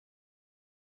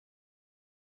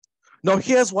 Now,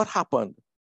 here's what happened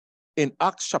in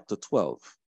Acts chapter 12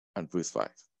 and verse 5.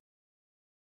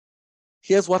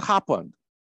 Here's what happened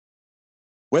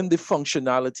when the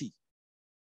functionality,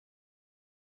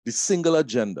 the single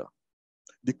agenda,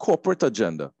 the corporate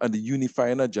agenda, and the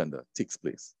unifying agenda takes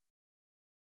place.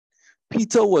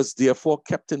 Peter was therefore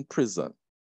kept in prison,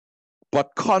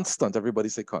 but constant, everybody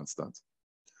say constant.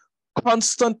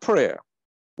 Constant prayer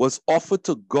was offered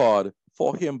to God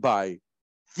for him by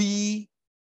the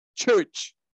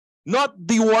church, not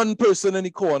the one person in the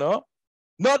corner,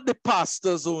 not the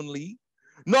pastors only,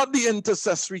 not the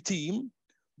intercessory team.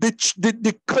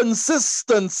 The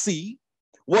consistency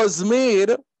was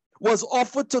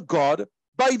offered to God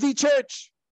by the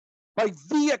church, by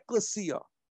the ecclesia,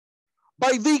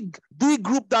 by the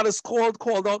group that is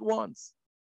called out ones.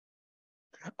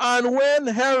 And when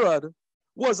Herod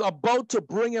was about to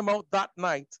bring him out that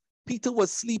night, Peter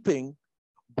was sleeping.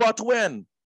 But when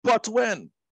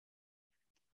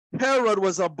Herod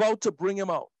was about to bring him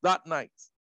out that night,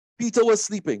 Peter was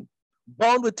sleeping,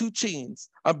 bound with 2 chains,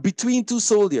 and between 2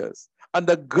 soldiers, and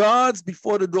the guards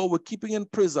before the door were keeping in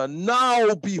prison.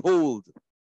 Now behold.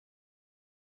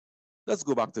 Let's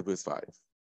go back to verse 5.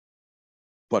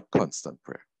 But constant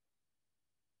prayer.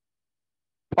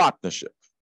 Partnership.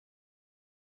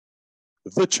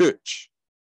 The church.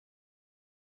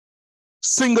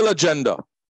 Single agenda.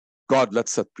 God,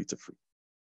 let's set Peter free.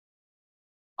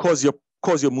 Cause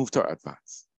your move to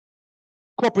advance.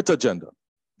 Corporate agenda.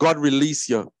 God, release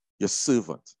your your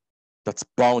servant, that's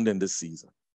bound in this season.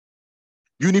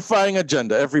 Unifying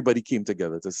agenda, everybody came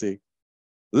together to say,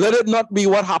 let it not be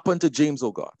what happened to James,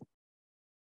 oh God.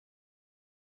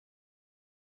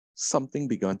 Something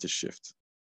began to shift.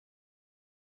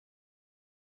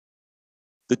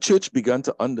 The church began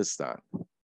to understand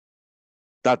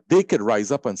that they could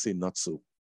rise up and say, not so.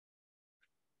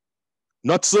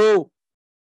 Not so.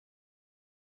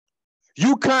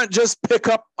 You can't just pick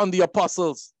up on the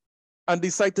apostles and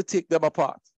decide to take them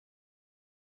apart.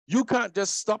 You can't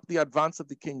just stop the advance of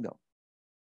the kingdom.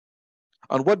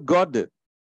 And what God did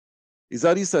is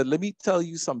that he said, let me tell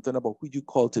you something about who you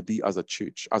call to be as a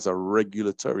church, as a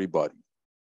regulatory body.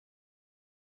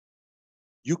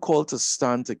 You call to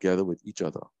stand together with each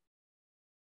other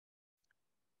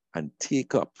and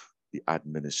take up the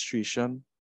administration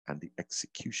and the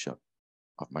execution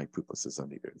of my purposes on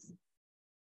the earth.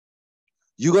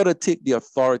 You got to take the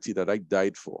authority that I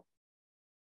died for,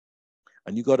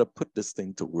 and you got to put this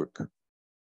thing to work.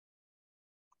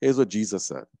 Here's what Jesus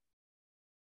said.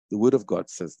 The word of God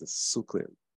says this so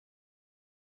clearly.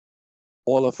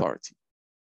 All authority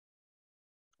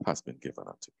has been given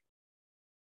unto me.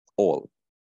 All.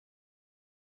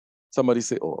 Somebody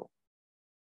say all.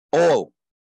 All.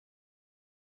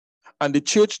 And the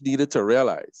church needed to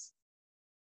realize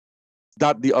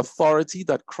that the authority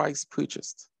that Christ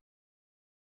purchased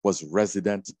was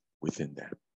resident within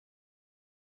them.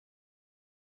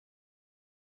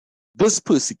 This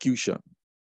persecution,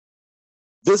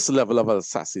 this level of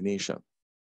assassination,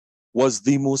 was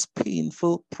the most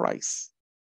painful price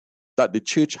that the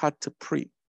church had to pay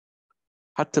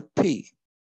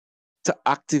to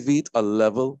activate a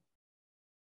level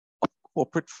of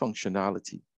corporate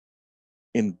functionality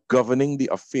in governing the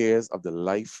affairs of the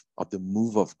life of the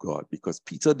move of God, because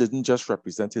Peter didn't just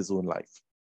represent his own life.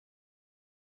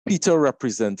 Peter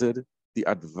represented the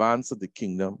advance of the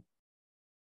kingdom,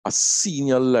 a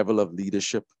senior level of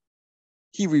leadership.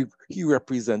 He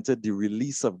represented the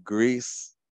release of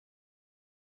grace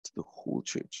to the whole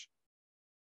church.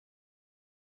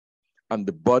 And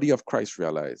the body of Christ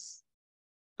realized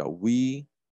that we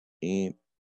ain't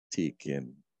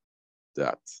taking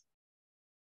that.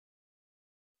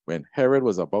 When Herod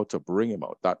was about to bring him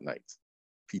out that night,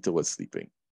 Peter was sleeping,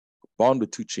 bound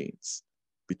with 2 chains,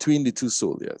 between the 2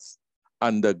 soldiers,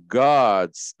 and the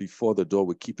guards before the door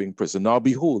were keeping prison. Now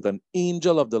behold, an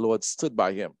angel of the Lord stood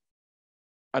by him,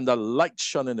 and a light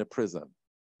shone in the prison,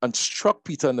 and struck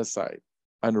Peter in the side,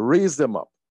 and raised him up,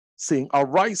 saying,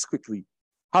 arise quickly.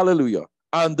 Hallelujah.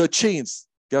 And the chains,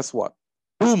 guess what?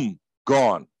 Boom,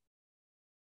 gone.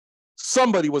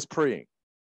 Somebody was praying.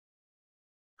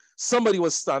 Somebody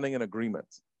was standing in agreement.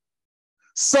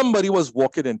 Somebody was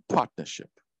walking in partnership.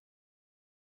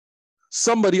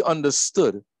 Somebody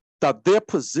understood that their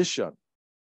position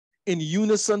in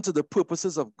unison to the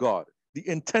purposes of God, the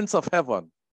intents of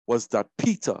heaven, was that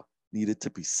Peter needed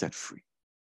to be set free.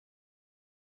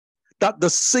 That the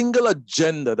single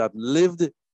agenda that lived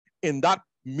in that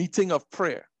meeting of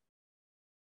prayer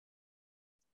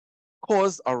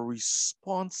caused a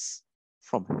response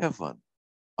from heaven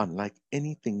unlike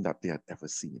anything that they had ever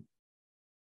seen.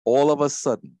 All of a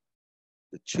sudden,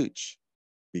 the church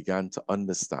began to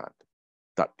understand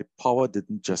that the power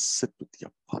didn't just sit with the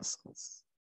apostles.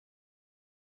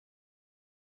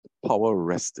 The power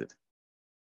rested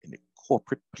in a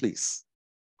corporate place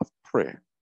of prayer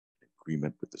in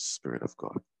agreement with the Spirit of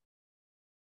God.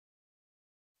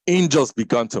 Angels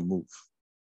began to move.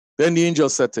 Then the angel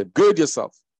said to him, gird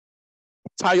yourself,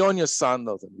 tie on your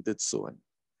sandals, and he did so.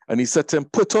 And he said to him,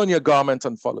 put on your garment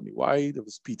and follow me. Why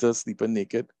was Peter sleeping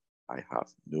naked? I have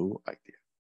no idea.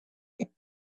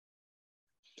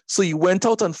 So he went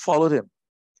out and followed him.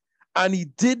 And he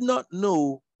did not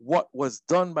know what was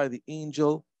done by the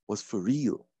angel was for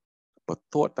real, but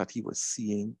thought that he was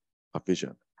seeing a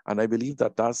vision. And I believe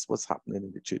that that's what's happening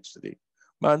in the church today.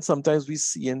 Man, sometimes we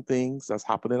seeing things that's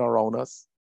happening around us,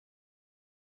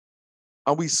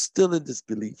 and we still in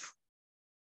disbelief.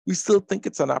 We still think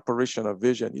it's an apparition, a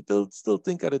vision. You still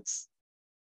think that it's...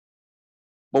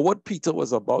 But what Peter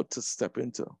was about to step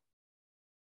into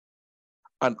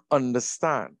and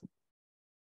understand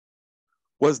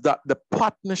was that the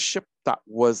partnership that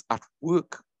was at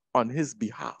work on his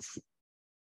behalf,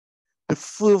 the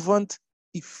fervent,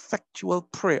 effectual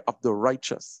prayer of the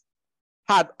righteous,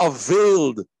 had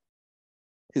availed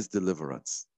his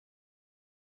deliverance.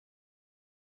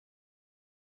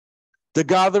 The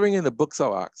gathering in the books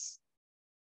of Acts,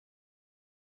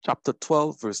 chapter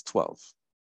 12, verse 12,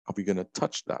 and we're going to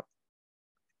touch that.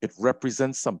 It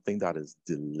represents something that is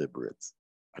deliberate.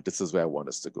 And this is where I want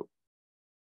us to go.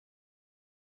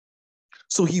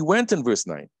 So he went in verse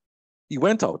 9. He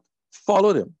went out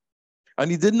followed him. And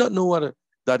he did not know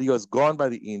that he was gone by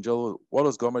the angel, what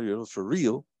was gone by the angel was for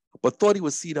real, but thought he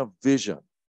was seeing a vision.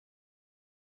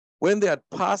 When they had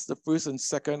passed the first and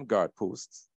second guard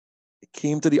posts, they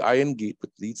came to the iron gate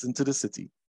which leads into the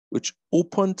city, which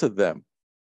opened to them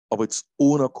of its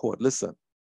own accord. Listen,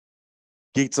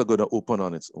 gates are going to open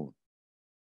on its own.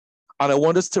 And I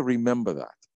want us to remember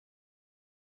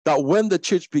that when the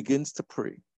church begins to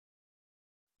pray,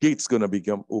 gates going to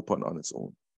become open on its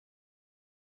own.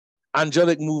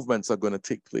 Angelic movements are going to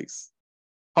take place.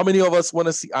 How many of us want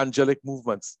to see angelic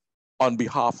movements on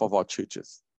behalf of our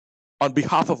churches, on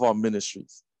behalf of our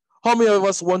ministries? How many of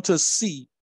us want to see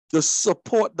the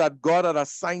support that God had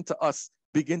assigned to us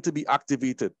begin to be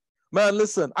activated? Man,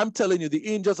 listen, I'm telling you, the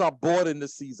angels are bored in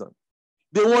this season.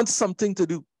 They want something to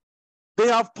do. They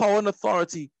have power and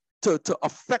authority to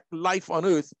affect life on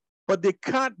earth, but they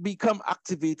can't become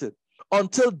activated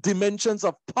until dimensions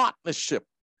of partnership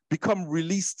become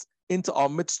released into our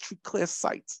midst through clear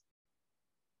sight,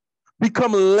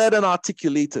 become led and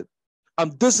articulated.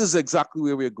 And this is exactly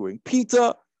where we're going.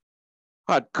 Peter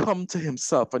had come to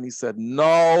himself and he said,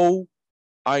 now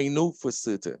I know for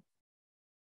certain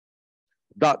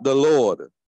that the Lord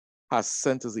has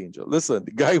sent his angel. Listen,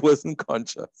 the guy wasn't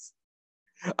conscious.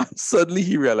 And suddenly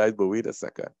he realized, but wait a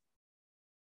second.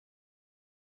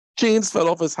 Chains fell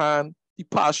off his hand. He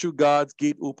passed through guards,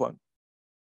 gate open.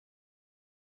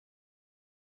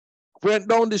 Went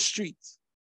down the street.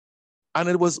 And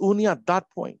it was only at that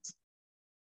point,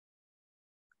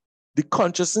 the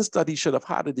consciousness that he should have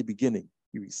had at the beginning,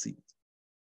 he received.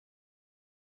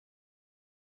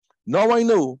 Now I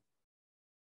know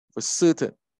for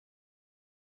certain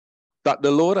that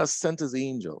the Lord has sent his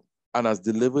angel and has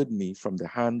delivered me from the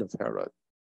hand of Herod.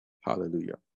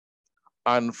 Hallelujah.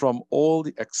 And from all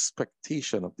the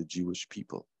expectation of the Jewish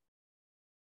people.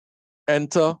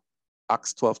 Enter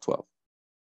Acts 12:12.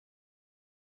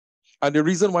 And the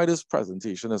reason why this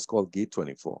presentation is called Gate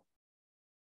 24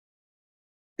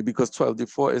 is because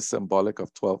 24 is symbolic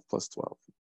of 12 plus 12.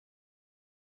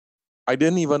 I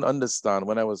didn't even understand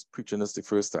when I was preaching this the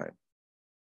first time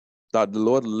that the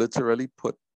Lord literally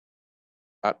put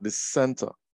at the center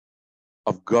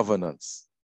of governance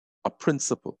a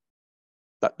principle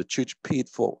that the church paid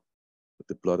for with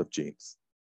the blood of James.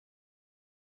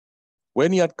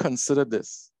 When he had considered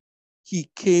this, he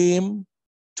came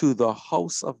to the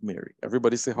house of Mary.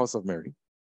 Everybody say house of Mary.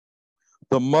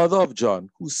 The mother of John,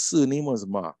 whose surname was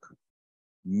Mark,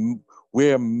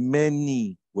 where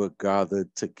many were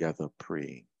gathered together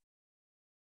praying.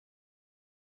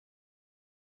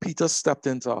 Peter stepped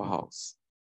into our house,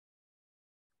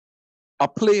 a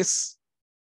place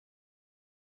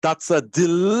that's a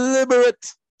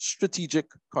deliberate strategic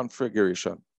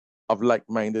configuration of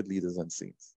like-minded leaders and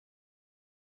saints.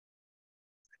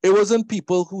 It wasn't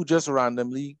people who just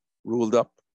randomly rolled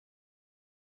up.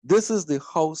 This is the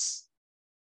house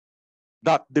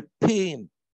that the pain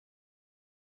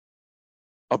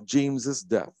of James's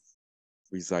death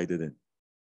resided in.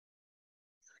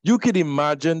 You could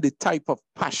imagine the type of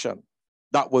passion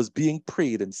that was being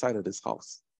prayed inside of this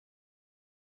house.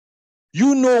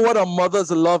 You know what a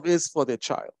mother's love is for their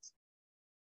child.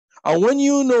 And when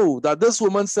you know that this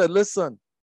woman said, listen,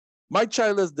 my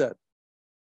child is dead.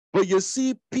 But you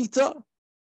see, Peter,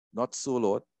 not so,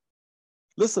 Lord.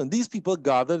 Listen, these people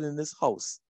gathered in this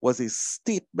house was a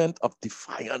statement of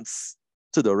defiance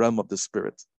to the realm of the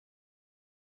spirit.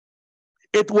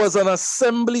 It was an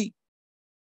assembly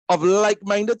of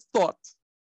like-minded thought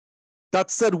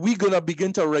that said, we're going to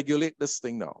begin to regulate this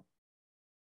thing now.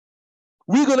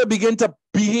 We're going to begin to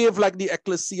behave like the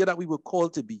ecclesia that we were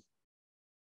called to be.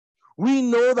 We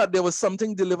know that there was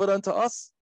something delivered unto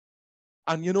us.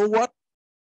 And you know what?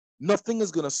 Nothing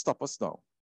is going to stop us now.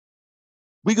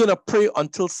 We're going to pray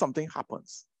until something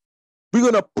happens. We're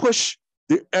going to push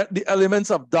the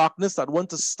elements of darkness that want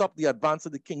to stop the advance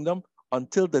of the kingdom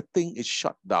until the thing is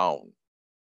shut down.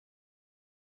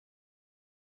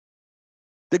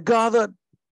 They gathered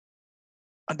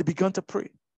and they began to pray.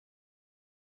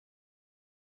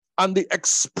 And the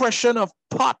expression of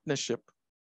partnership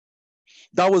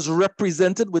that was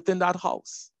represented within that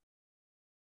house,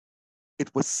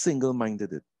 it was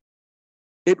single-minded.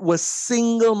 It was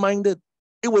single-minded.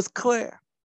 It was clear.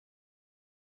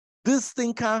 This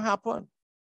thing can't happen.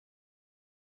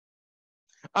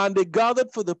 And they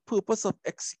gathered for the purpose of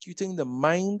executing the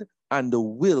mind and the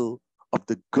will of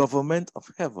the government of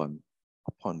heaven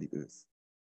upon the earth.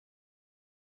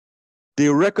 They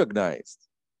recognized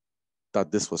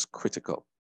that this was critical.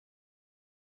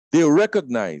 They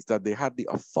recognized that they had the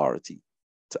authority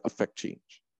to affect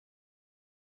change.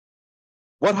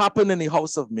 What happened in the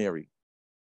house of Mary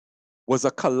was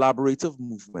a collaborative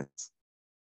movement.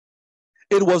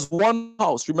 It was one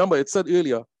house. Remember, it said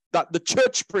earlier that the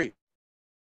church prayed.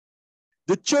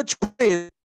 The church prayed,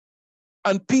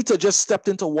 and Peter just stepped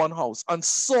into one house and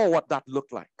saw what that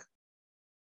looked like.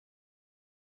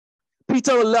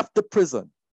 Peter left the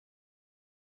prison,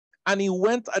 and he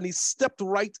went and he stepped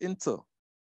right into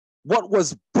what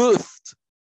was birthed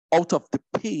out of the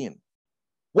pain,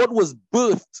 what was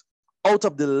birthed out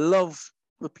of the love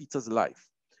for Peter's life.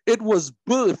 It was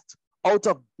birthed out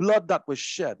of blood that was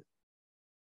shed.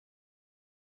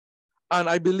 And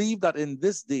I believe that in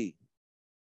this day,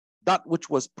 that which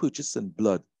was purchased in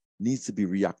blood needs to be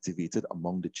reactivated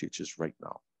among the churches right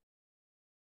now.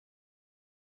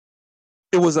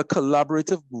 It was a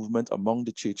collaborative movement among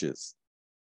the churches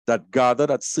that gathered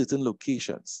at certain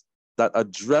locations that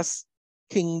address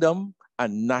kingdom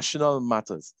and national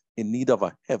matters in need of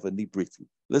a heavenly breakthrough.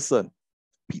 Listen,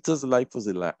 Peter's life was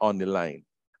on the line,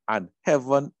 and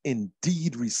heaven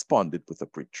indeed responded with a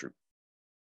breakthrough,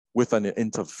 with an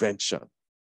intervention.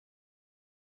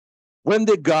 When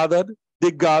they gathered,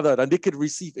 and they could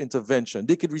receive intervention.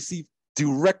 They could receive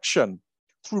direction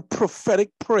through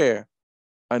prophetic prayer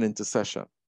and intercession.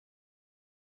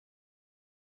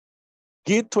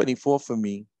 Gate 24 for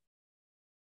me,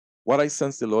 what I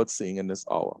sense the Lord saying in this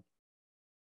hour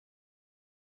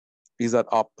is that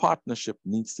our partnership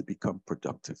needs to become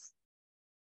productive.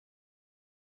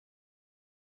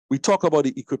 We talk about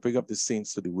the equipping of the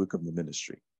saints for the work of the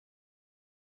ministry.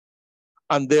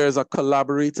 And there's a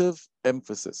collaborative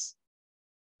emphasis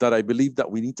that I believe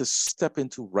that we need to step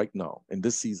into right now in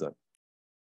this season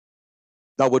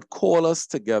that would call us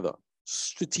together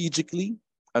strategically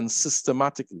and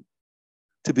systematically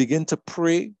to begin to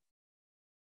pray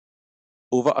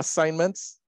over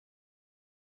assignments,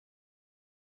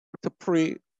 to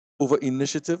pray over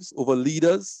initiatives, over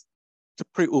leaders, to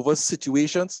pray over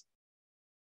situations,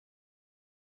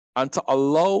 and to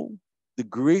allow the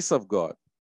grace of God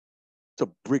to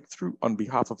break through on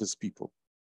behalf of his people.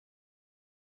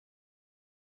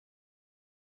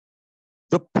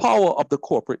 The power of the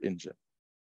corporate engine.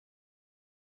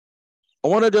 I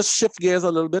want to just shift gears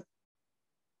a little bit,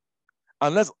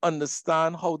 and let's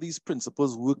understand how these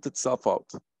principles worked itself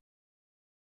out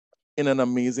in an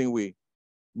amazing way,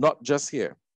 not just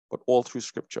here, but all through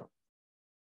Scripture.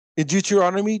 In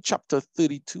Deuteronomy chapter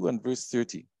 32 and verse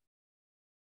 30,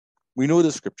 we know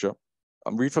the Scripture.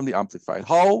 I'm reading from the Amplified.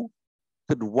 How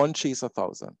could one chase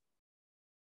 1,000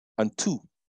 and two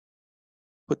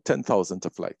put 10,000 to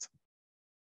flight?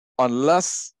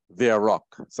 Unless their rock,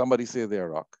 somebody say their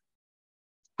rock,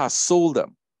 has sold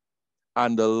them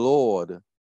and the Lord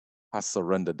has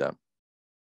surrendered them.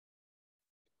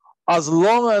 As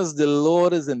long as the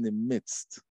Lord is in the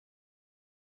midst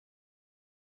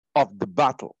of the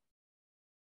battle,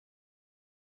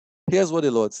 here's what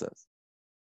the Lord says.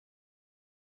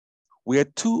 Where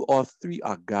 2 or 3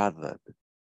 are gathered,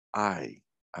 I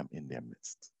am in their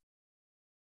midst.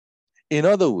 In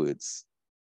other words,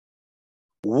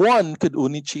 one could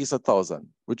only chase 1,000,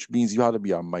 which means you have to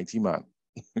be a mighty man.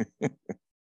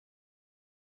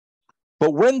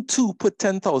 But when 2 put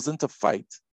 10,000 to flight,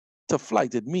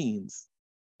 it means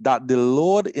that the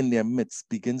Lord in their midst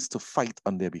begins to fight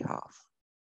on their behalf.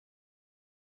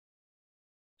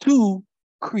 2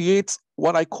 creates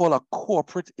what I call a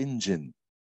corporate engine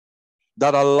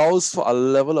that allows for a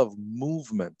level of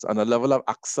movement and a level of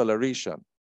acceleration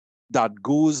that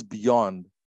goes beyond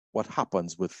what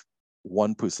happens with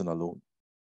one person alone.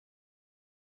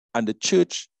 And the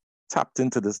church tapped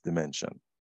into this dimension.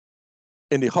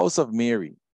 In the house of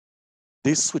Mary,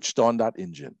 they switched on that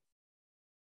engine.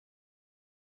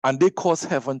 And they caused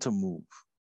heaven to move.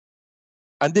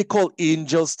 And they called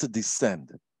angels to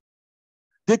descend.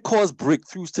 They caused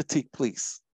breakthroughs to take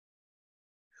place.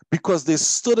 Because they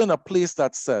stood in a place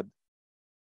that said,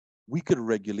 we could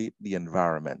regulate the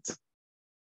environment.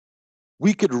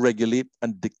 We could regulate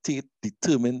and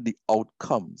determine the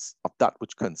outcomes of that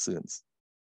which concerns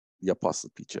the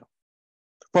Apostle Peter.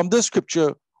 From this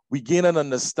scripture, we gain an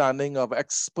understanding of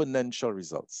exponential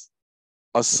results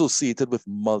associated with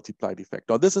multiplied effect.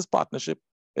 Now, this is partnership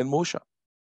in motion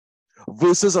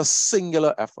versus a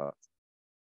singular effort.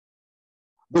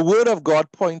 The Word of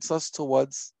God points us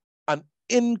towards an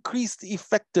increased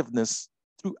effectiveness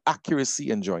through accuracy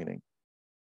and joining.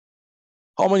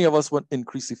 How many of us want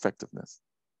increased effectiveness?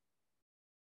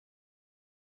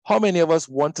 How many of us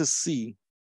want to see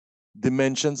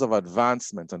dimensions of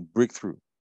advancement and breakthrough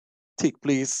take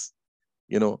place,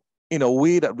 in a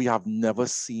way that we have never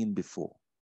seen before?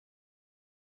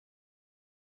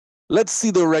 Let's see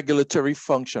the regulatory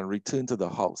function return to the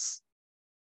house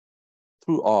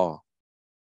through our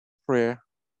prayer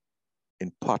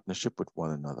in partnership with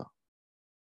one another.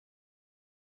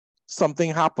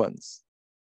 Something happens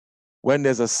when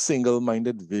there's a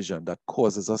single-minded vision that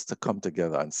causes us to come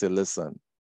together and say, listen,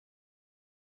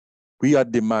 we are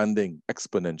demanding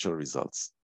exponential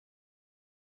results.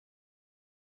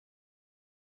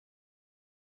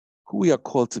 Who we are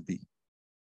called to be.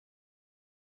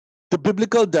 The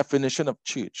biblical definition of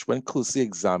church, when closely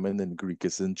examined in Greek,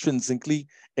 is intrinsically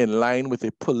in line with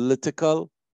a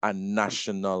political and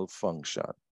national function.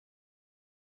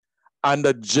 And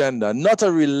a gender, not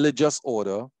a religious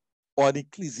order or an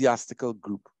ecclesiastical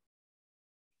group.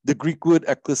 The Greek word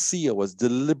ecclesia was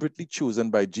deliberately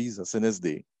chosen by Jesus in his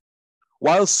day,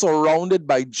 while surrounded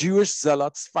by Jewish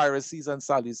zealots, Pharisees, and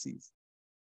Sadducees.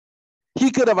 He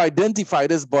could have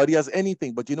identified his body as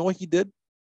anything, but you know what he did?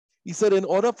 He said, in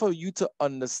order for you to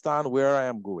understand where I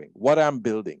am going, what I'm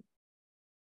building,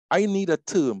 I need a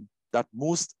term that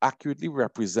most accurately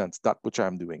represents that which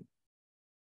I'm doing.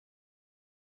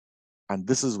 And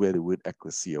this is where the word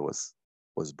ecclesia was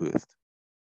birthed.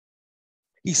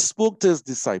 He spoke to his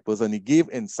disciples and he gave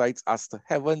insights as to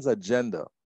heaven's agenda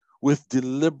with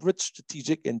deliberate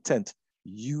strategic intent,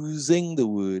 using the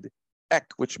word ek,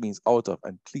 which means out of,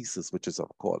 and klesis, which is of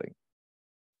calling.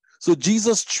 So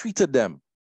Jesus treated them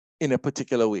in a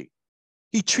particular way.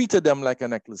 He treated them like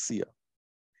an ecclesia.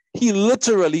 He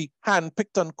literally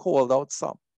handpicked and called out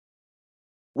some.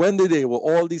 When they were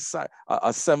all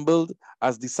assembled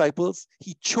as disciples,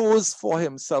 he chose for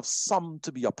himself some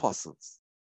to be apostles.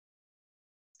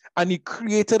 And he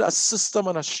created a system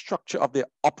and a structure of their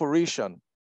operation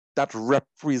that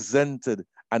represented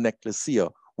an ecclesia,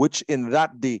 which in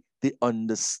that day they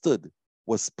understood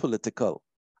was political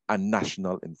and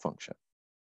national in function.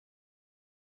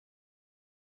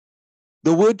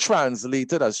 The word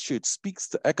translated as church speaks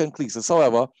to ek and klesis.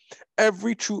 However,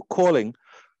 every true calling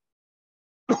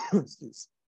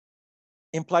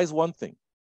implies one thing: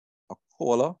 a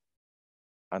caller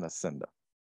and a sender.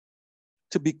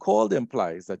 To be called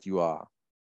implies that you are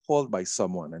called by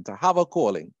someone, and to have a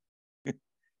calling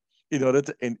in order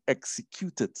to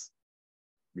execute it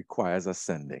requires a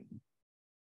sending.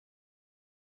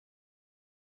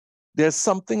 There's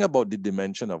something about the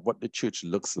dimension of what the church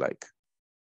looks like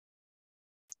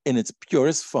in its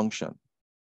purest function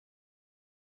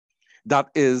that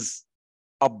is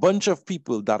a bunch of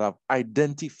people that have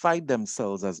identified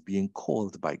themselves as being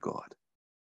called by God.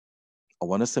 I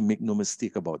want us to make no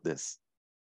mistake about this.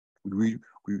 We're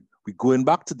going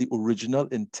back to the original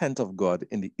intent of God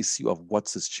in the issue of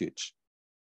what's his church.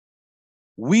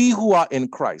 We who are in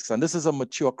Christ, and this is a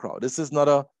mature crowd. This is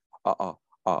not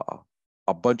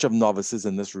a bunch of novices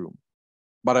in this room.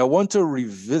 But I want to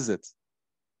revisit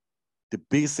the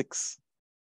basics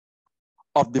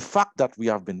of the fact that we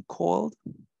have been called,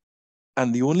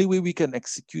 and the only way we can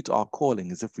execute our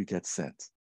calling is if we get sent.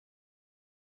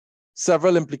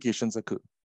 Several implications occur.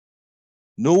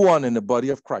 No one in the body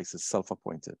of Christ is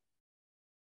self-appointed.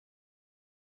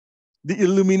 The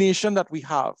illumination that we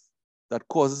have that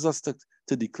causes us to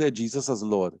declare Jesus as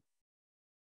Lord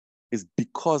is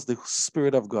because the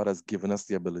Spirit of God has given us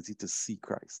the ability to see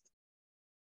Christ.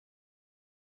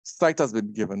 Sight has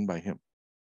been given by him.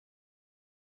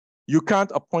 You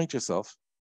can't appoint yourself.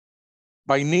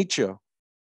 By nature,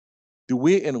 the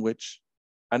way in which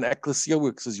an ecclesia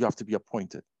works is you have to be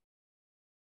appointed.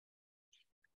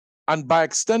 And by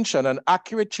extension, an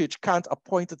accurate church can't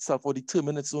appoint itself or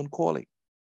determine its own calling.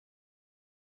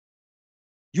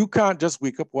 You can't just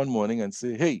wake up one morning and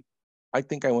say, hey, I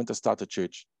think I want to start a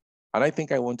church, and I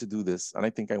think I want to do this, and I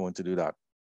think I want to do that.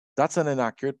 That's an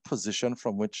inaccurate position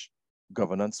from which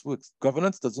governance works.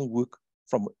 Governance doesn't work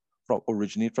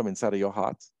originate from inside of your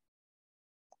heart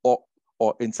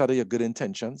or inside of your good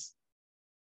intentions.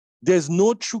 There's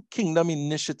no true kingdom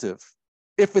initiative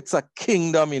if it's a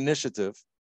kingdom initiative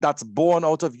that's born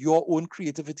out of your own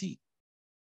creativity,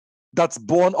 that's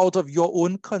born out of your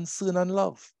own concern and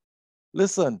love.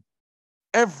 Listen,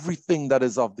 everything that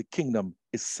is of the kingdom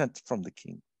is sent from the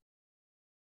king.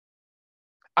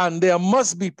 And there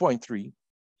must be, point 3,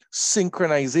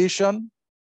 synchronization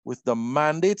with the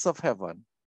mandates of heaven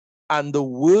and the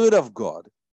word of God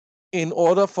in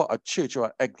order for a church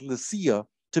or ecclesia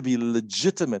to be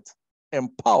legitimate,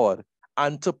 empowered,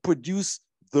 and to produce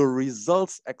the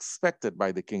results expected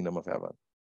by the kingdom of heaven.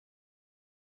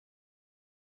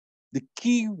 The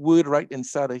key word right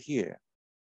inside of here,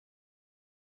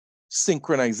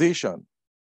 synchronization,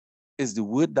 is the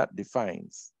word that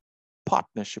defines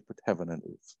partnership with heaven and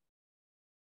earth.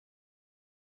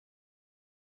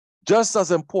 Just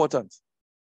as important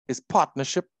is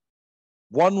partnership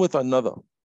one with another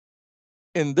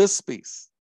in this space,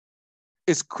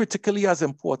 is critically as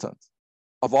important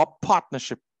of our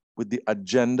partnership with the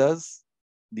agendas,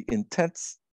 the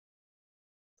intents,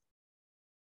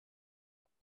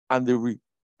 and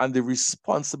the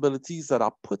responsibilities that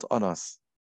are put on us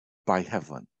by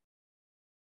heaven.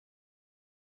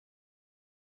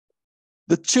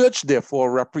 The church,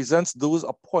 therefore, represents those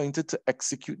appointed to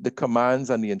execute the commands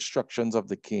and the instructions of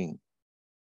the King,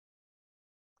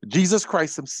 Jesus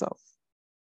Christ himself.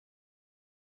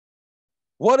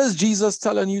 What is Jesus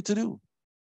telling you to do?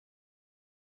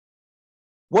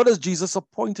 What has Jesus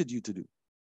appointed you to do?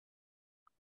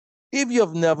 If you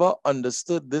have never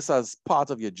understood this as part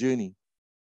of your journey,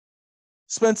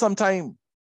 spend some time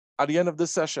at the end of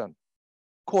this session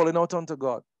calling out unto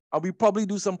God. And we probably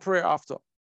do some prayer after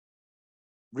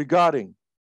regarding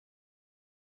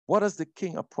what has the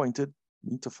King appointed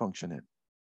me to function in?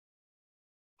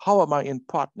 How am I in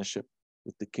partnership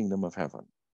with the kingdom of heaven?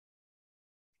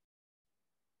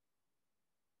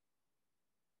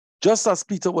 Just as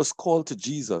Peter was called to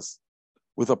Jesus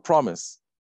with a promise,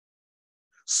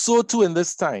 so too in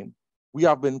this time, we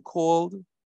have been called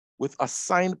with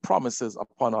assigned promises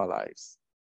upon our lives,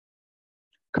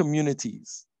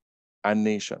 communities, and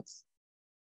nations.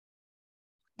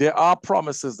 There are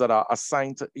promises that are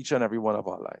assigned to each and every one of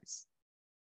our lives.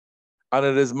 And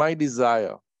it is my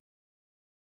desire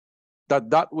that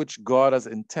that which God has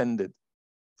intended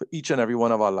for each and every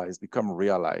one of our lives become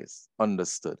realized,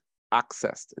 understood,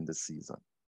 accessed in this season.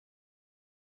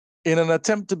 In an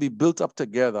attempt to be built up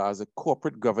together as a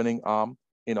corporate governing arm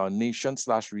in our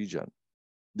nation/region,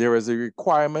 there is a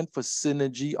requirement for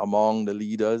synergy among the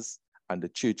leaders and the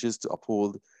churches to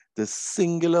uphold the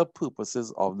singular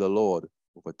purposes of the Lord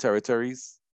over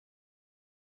territories,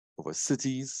 over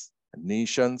cities and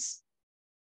nations.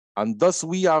 And thus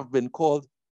we have been called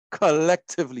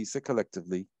collectively, say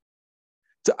collectively,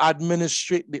 to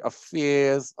administrate the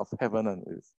affairs of heaven and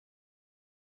earth.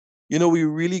 You know, we're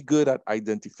really good at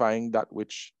identifying that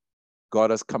which God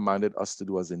has commanded us to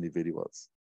do as individuals.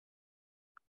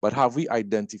 But have we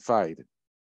identified,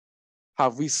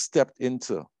 have we stepped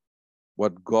into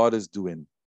what God is doing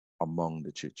among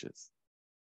the churches?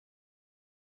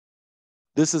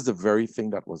 This is the very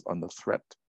thing that was under threat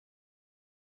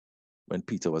when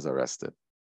Peter was arrested.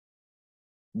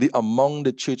 The among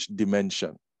the church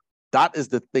dimension, that is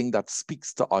the thing that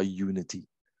speaks to our unity.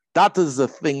 That is the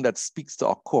thing that speaks to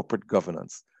our corporate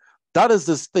governance. That is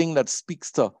this thing that speaks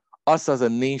to us as a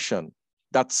nation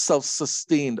that's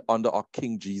self-sustained under our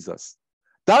King Jesus.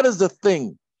 That is the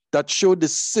thing that showed the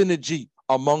synergy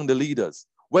among the leaders.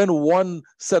 When one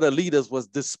set of leaders was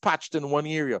dispatched in one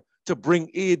area to bring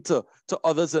aid to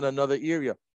others in another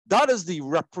area. That is the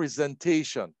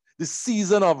representation, the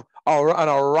season of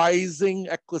our rising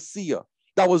ecclesia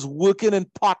that was working in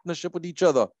partnership with each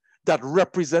other, that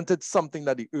represented something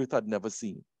that the earth had never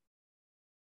seen.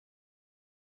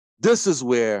 This is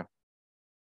where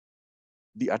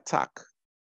the attack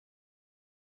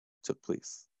took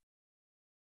place.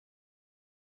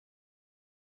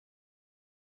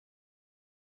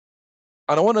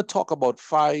 And I want to talk about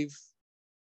five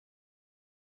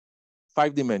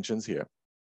dimensions here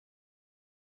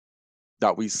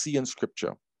that we see in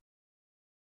Scripture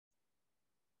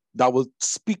that will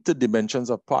speak to dimensions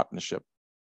of partnership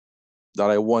that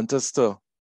I want us to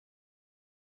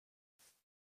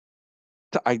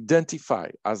identify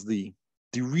as the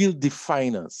real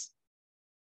definers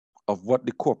of what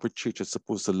the corporate church is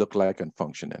supposed to look like and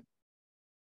function in.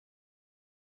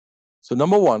 So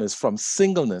number one is from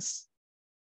singleness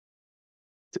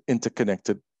to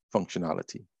interconnected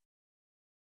functionality.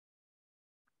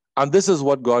 And this is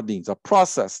what God needs, a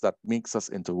process that makes us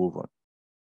interwoven.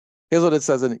 Here's what it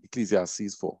says in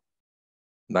Ecclesiastes 4,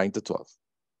 9-12.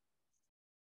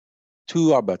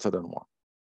 Two are better than one,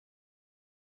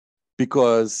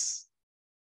 because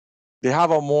they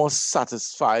have a more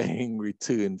satisfying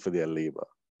return for their labor.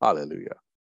 Hallelujah.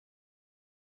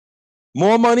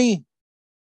 More money.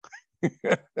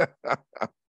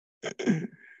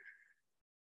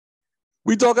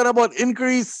 We're talking about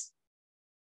increase.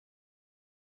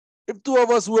 If two of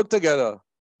us work together,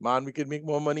 man, we can make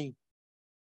more money.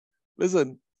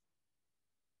 Listen,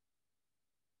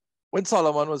 when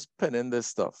Solomon was penning this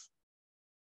stuff,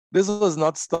 this was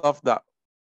not stuff that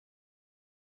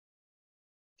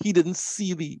he didn't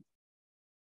see the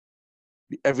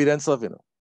evidence of,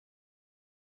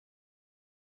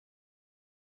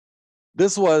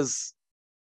 This was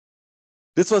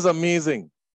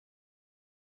amazing.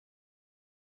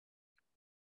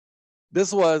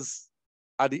 This was,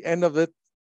 at the end of it,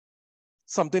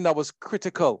 something that was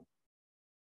critical.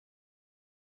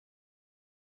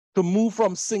 To move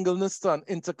from singleness to an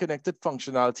interconnected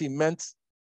functionality meant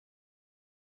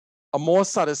a more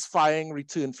satisfying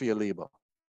return for your labor.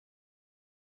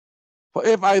 For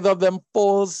if either of them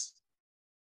falls,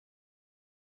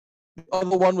 the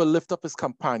other one will lift up his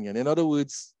companion. In other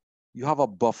words, you have a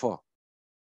buffer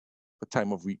for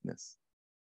time of weakness.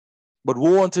 But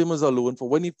woe unto him who is alone, for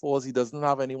when he falls, he doesn't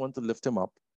have anyone to lift him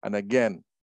up. And again,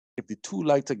 if the two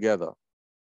lie together,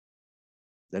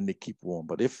 then they keep warm.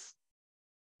 But if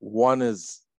one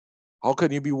is, how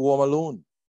can you be warm alone?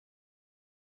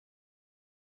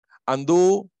 And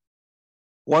though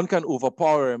one can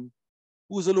overpower him,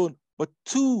 who's alone? But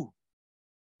two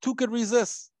can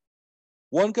resist.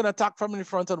 One can attack from in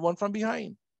front and one from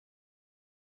behind.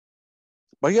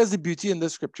 But here's the beauty in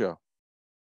this scripture.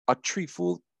 A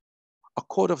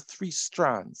cord of 3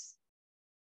 strands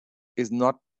is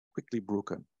not quickly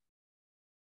broken.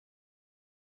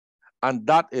 And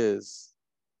that is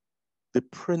the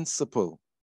principle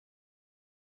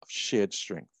of shared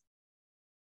strength.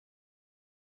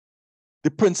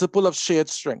 The principle of shared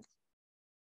strength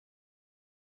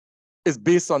is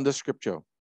based on the scripture.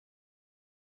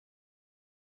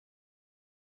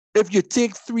 If you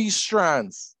take 3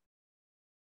 strands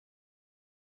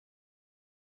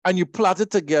and you plait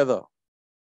it together,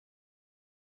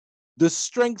 the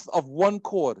strength of one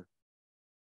cord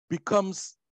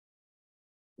becomes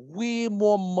way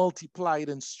more multiplied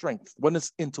in strength when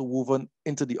it's interwoven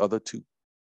into the other 2.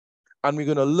 And we're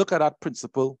going to look at that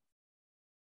principle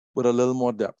with a little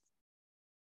more depth.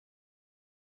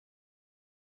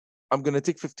 I'm going to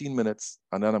take 15 minutes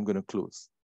and then I'm going to close.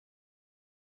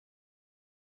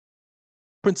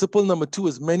 Principle number 2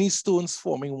 is many stones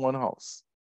forming one house.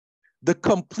 The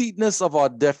completeness of our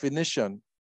definition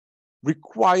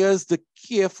requires the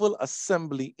careful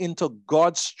assembly into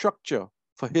God's structure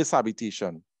for his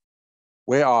habitation,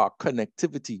 where our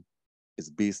connectivity is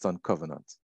based on covenant.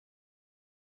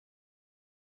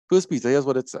 1 Peter, here's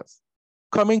what it says.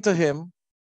 Coming to him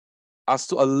as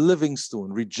to a living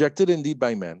stone, rejected indeed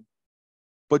by men,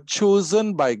 but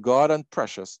chosen by God and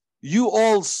precious, you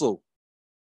also,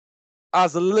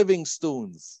 as living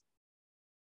stones,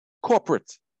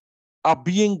 corporate, are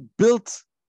being built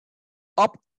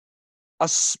up a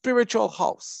spiritual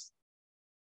house,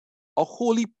 a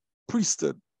holy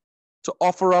priesthood, to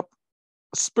offer up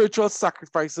spiritual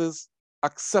sacrifices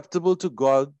acceptable to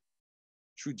God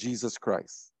through Jesus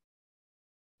Christ.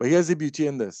 But here's the beauty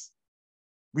in this.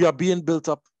 We are being built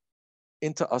up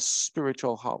into a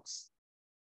spiritual house.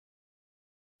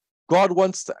 God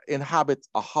wants to inhabit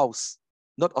a house,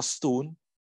 not a stone.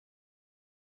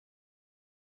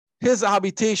 His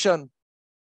habitation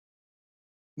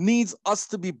needs us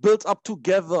to be built up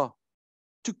together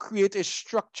to create a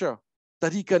structure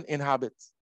that he can inhabit.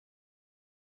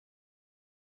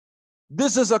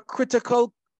 This is a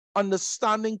critical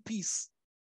understanding piece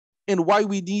in why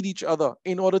we need each other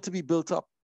in order to be built up.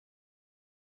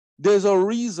 There's a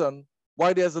reason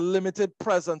why there's a limited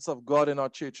presence of God in our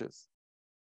churches.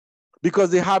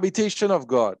 Because the habitation of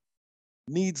God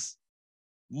needs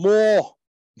more.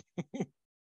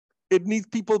 It needs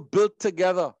people built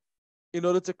together in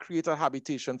order to create a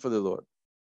habitation for the Lord.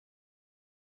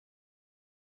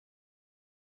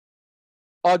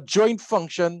 Our joint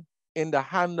function in the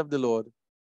hand of the Lord,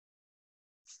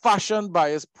 fashioned by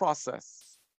his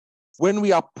process. When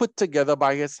we are put together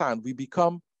by his hand, we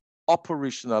become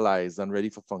operationalized and ready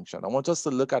for function. I want us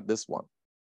to look at this one.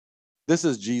 This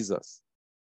is Jesus.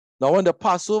 Now, when the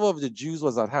Passover of the Jews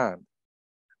was at hand,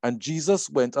 and Jesus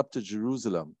went up to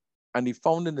Jerusalem, and he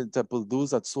found in the temple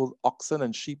those that sold oxen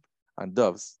and sheep and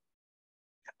doves,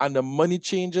 and the money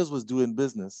changers was doing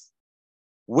business.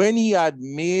 When he had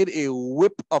made a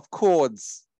whip of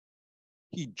cords,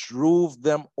 he drove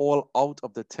them all out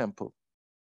of the temple.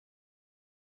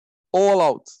 All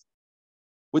out,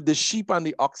 with the sheep and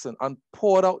the oxen, and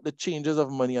poured out the changers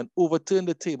of money and overturned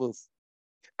the tables.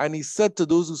 And he said to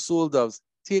those who sold doves,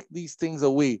 take these things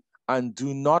away and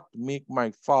do not make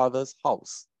my Father's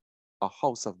house a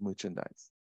house of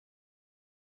merchandise.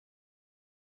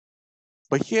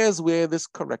 But here's where this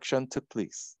correction took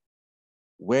place.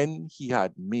 When he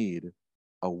had made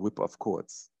a whip of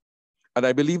cords. And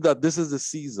I believe that this is the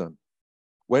season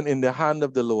when in the hand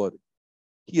of the Lord,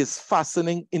 he is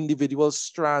fastening individual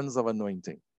strands of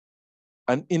anointing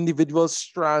and individual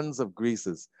strands of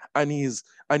graces. And he's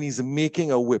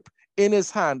making a whip. In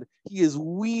his hand, he is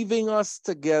weaving us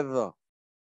together.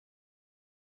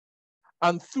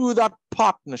 And through that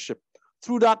partnership,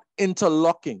 through that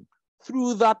interlocking,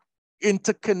 through that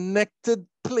interconnected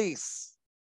place,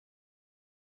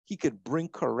 he could bring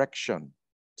correction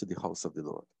to the house of the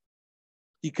Lord.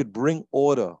 He could bring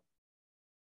order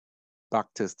back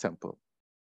to his temple.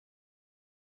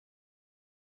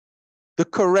 the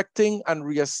correcting and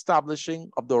reestablishing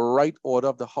of the right order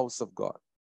of the house of God.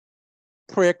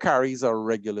 Prayer carries a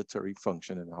regulatory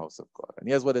function in the house of God. And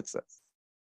here's what it says.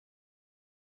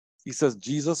 He says,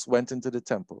 Jesus went into the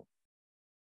temple,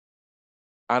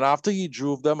 and after he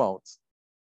drove them out,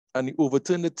 and he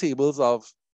overturned the tables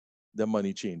of the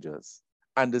money changers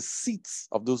and the seats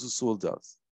of those who sold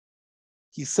doves,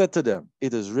 he said to them,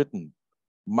 it is written,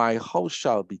 my house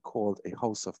shall be called a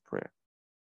house of prayer.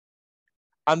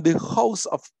 And the house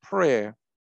of prayer,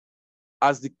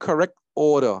 as the correct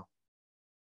order,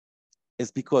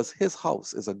 is because his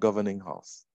house is a governing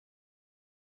house.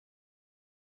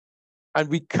 And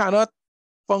we cannot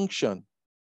function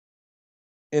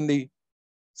in the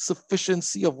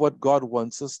sufficiency of what God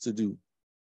wants us to do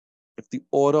if the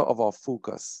order of our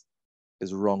focus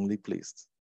is wrongly placed.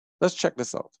 Let's check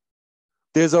this out.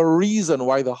 There's a reason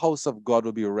why the house of God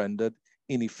will be rendered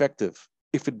ineffective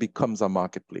if it becomes a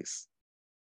marketplace.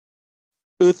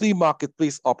 Earthly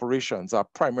marketplace operations are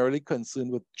primarily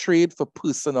concerned with trade for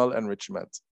personal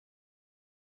enrichment.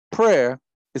 Prayer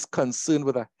is concerned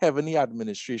with a heavenly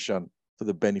administration for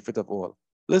the benefit of all.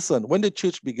 Listen, when the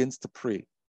church begins to pray,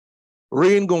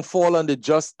 rain gonna fall on the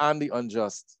just and the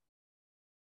unjust.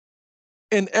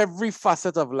 In every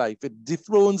facet of life, it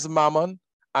dethrones mammon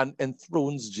and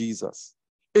enthrones Jesus.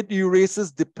 It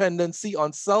erases dependency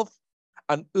on self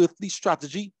and earthly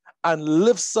strategy and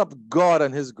lifts up God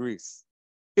and his grace.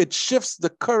 It shifts the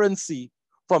currency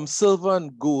from silver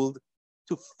and gold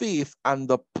to faith and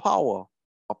the power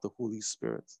of the Holy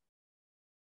Spirit.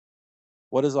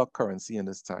 What is our currency in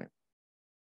this time?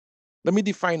 Let me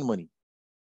define money.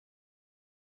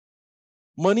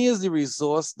 Money is the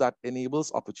resource that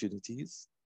enables opportunities,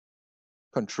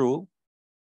 control,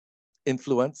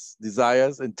 influence,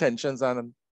 desires, intentions,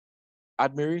 and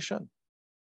admiration.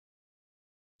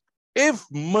 If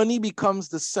money becomes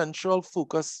the central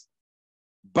focus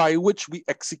by which we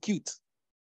execute,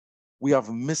 we have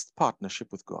missed partnership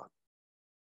with God.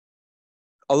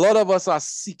 A lot of us are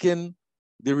seeking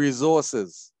the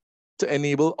resources to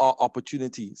enable our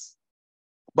opportunities,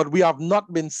 but we have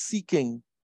not been seeking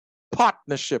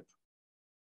partnership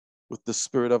with the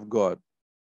Spirit of God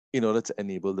in order to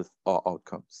enable our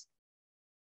outcomes.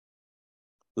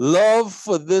 Love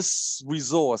for this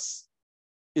resource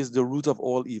is the root of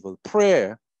all evil.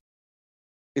 Prayer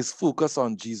is focused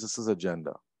on Jesus'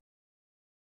 agenda.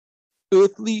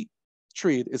 Earthly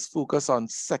trade is focused on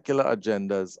secular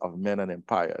agendas of men and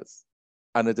empires,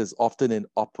 and it is often in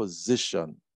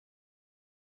opposition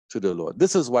to the Lord.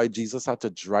 This is why Jesus had to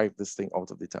drive this thing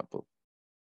out of the temple.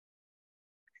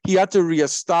 He had to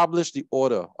reestablish the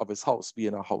order of his house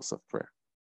being a house of prayer.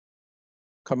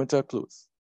 Coming to a close.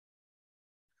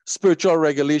 Spiritual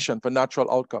regulation for natural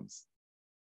outcomes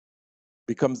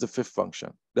becomes the fifth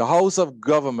function. The house of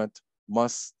government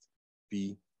must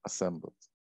be assembled.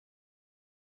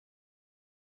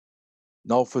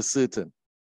 Now for certain,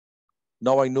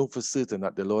 now I know for certain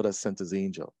that the Lord has sent his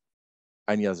angel,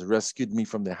 and he has rescued me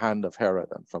from the hand of Herod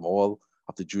and from all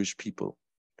of the Jewish people.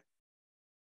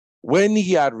 When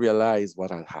he had realized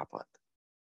what had happened,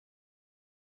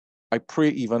 I pray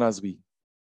even as we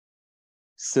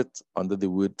sit under the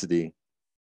word today,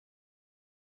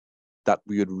 that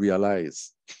we would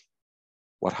realize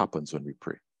what happens when we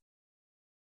pray.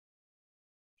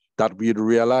 That we would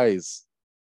realize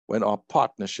when our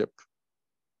partnership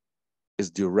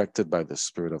is directed by the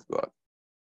Spirit of God.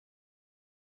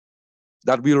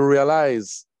 That we'll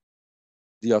realize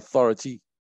the authority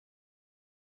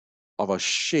of a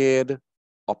shared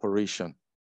operation.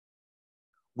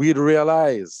 We'd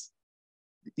realize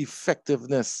the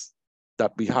effectiveness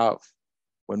that we have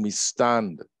when we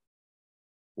stand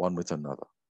one with another.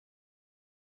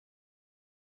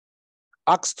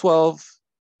 Acts 12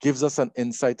 gives us an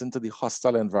insight into the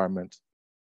hostile environment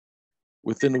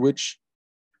within which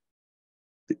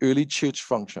the early church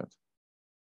functioned.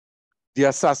 The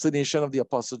assassination of the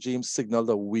Apostle James signaled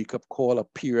a wake-up call, a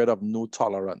period of no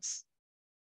tolerance,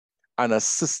 and a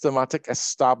systematic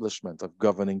establishment of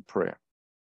governing prayer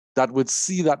that would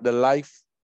see that the life,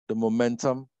 the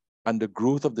momentum, and the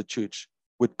growth of the church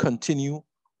would continue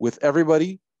with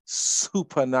everybody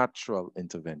supernatural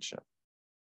intervention.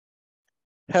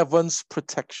 Heaven's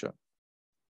protection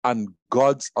and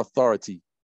God's authority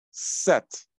set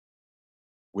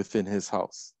within his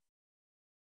house.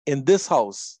 In this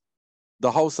house,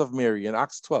 the house of Mary in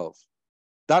Acts 12,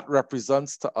 that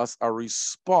represents to us a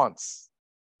response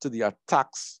to the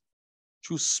attacks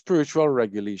through spiritual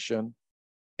regulation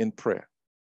in prayer.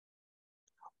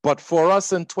 But for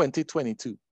us in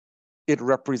 2022, it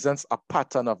represents a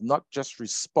pattern of not just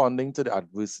responding to the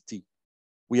adversity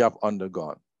we have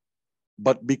undergone,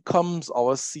 but becomes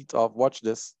our seat of, watch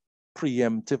this,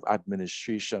 preemptive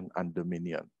administration and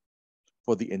dominion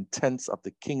for the intents of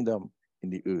the kingdom in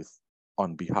the earth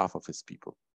on behalf of his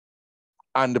people,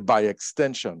 and by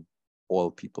extension,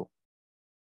 all people.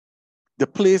 The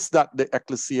place that the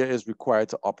ecclesia is required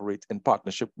to operate in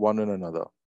partnership one with another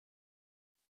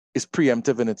is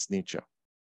preemptive in its nature.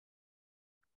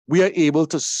 We are able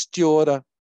to steward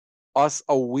us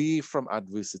away from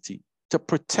adversity, to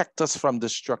protect us from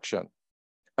destruction,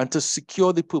 and to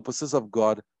secure the purposes of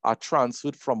God are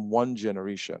transferred from one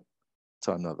generation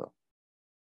to another.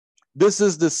 This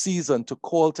is the season to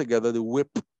call together the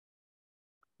whip,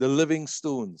 the living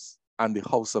stones, and the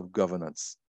house of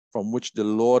governance from which the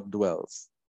Lord dwells,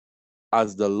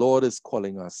 as the Lord is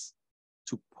calling us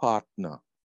to partner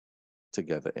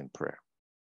together in prayer.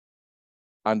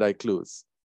 And I close.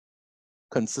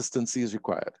 Consistency is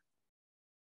required.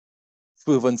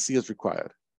 Fervency is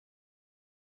required.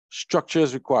 Structure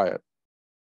is required.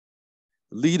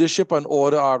 Leadership and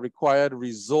order are required.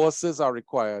 Resources are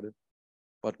required.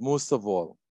 But most of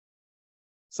all,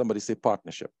 somebody say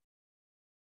partnership.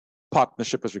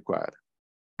 Partnership is required.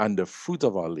 And the fruit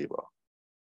of our labor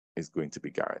is going to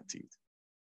be guaranteed.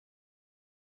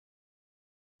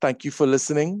 Thank you for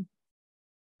listening.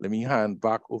 Let me hand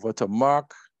back over to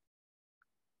Mark.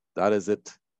 That is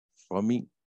it for me.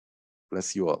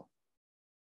 Bless you all.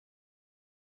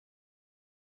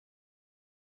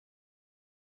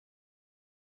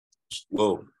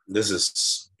 Whoa, this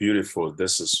is beautiful.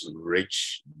 This is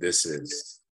rich. This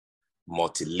is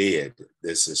multi-layered.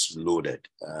 This is loaded.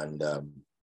 And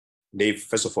Dave,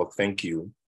 first of all, thank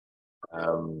you.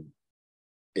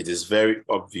 It is very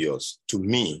obvious to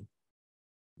me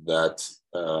that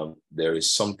there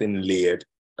is something layered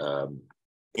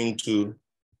into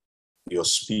your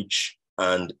speech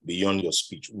and beyond your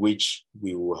speech, which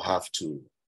we will have to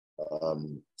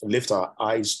lift our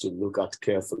eyes to look at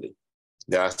carefully.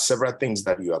 There are several things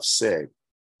that you have said.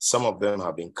 Some of them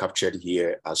have been captured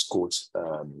here as quotes.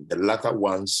 The latter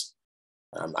ones,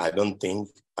 I don't think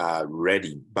are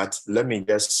ready. But let me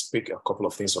just speak a couple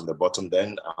of things on the bottom,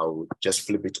 then I'll just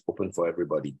flip it open for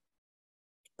everybody.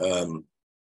 I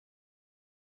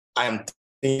am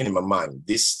thinking in my mind,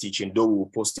 this teaching, though we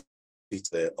will post it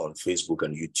on Facebook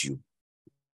and YouTube.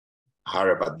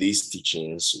 However, these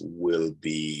teachings will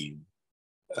be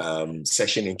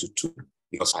sectioned into two,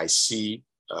 because I see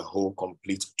a whole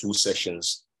complete 2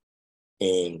 sessions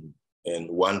in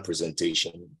one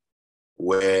presentation,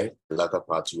 where the latter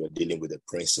part you are dealing with the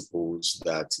principles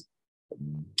that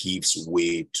gives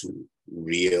way to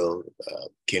real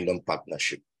kingdom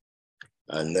partnership.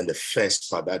 And then the first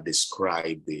part that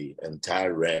described the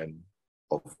entire realm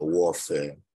of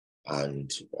warfare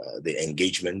and the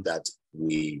engagement that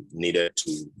we needed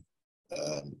to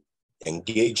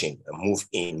engage in and move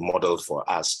in, model for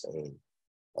us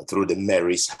through the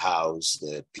Mary's house.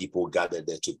 The people gathered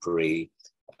there to pray,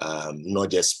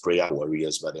 not just prayer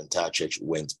warriors, but the entire church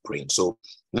went praying. So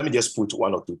let me just put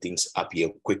 1 or 2 things up here,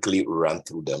 quickly run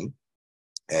through them,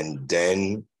 and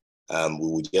then we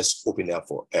will just open it up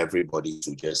for everybody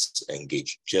to just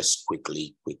engage. Just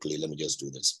quickly, let me just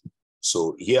do this.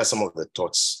 So here are some of the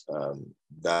thoughts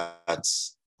that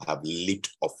have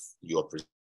leaped off your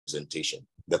presentation.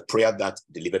 The prayer that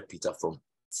delivered Peter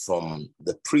from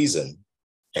the prison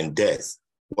and death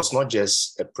was not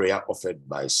just a prayer offered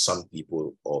by some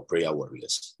people or prayer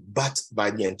warriors, but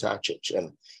by the entire church.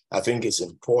 And I think it's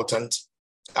important.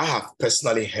 I have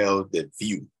personally held the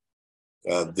view,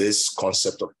 this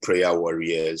concept of prayer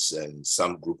warriors and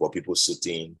some group of people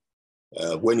sitting.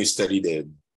 When you study the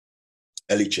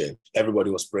early church,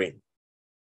 everybody was praying.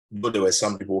 But there were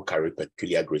some people who carried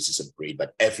peculiar graces and prayed,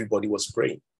 but everybody was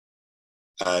praying.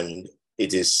 And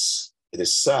it is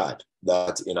sad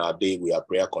that in our day we are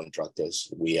prayer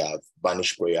contractors. We have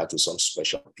banished prayer to some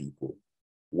special people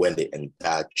when the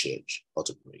entire church ought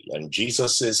to pray. And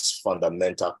Jesus's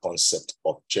fundamental concept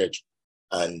of church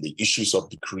and the issues of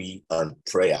decree and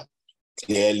prayer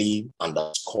clearly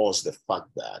underscores the fact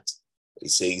that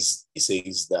it says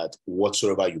that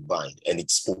whatsoever you bind, and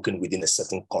it's spoken within a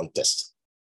certain context,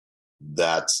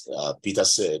 that Peter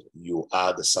said, you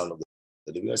are the son of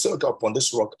the living. I said, okay, upon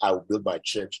this rock I will build my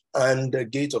church, and the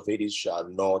gate of Hades shall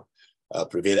not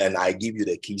prevail, and I give you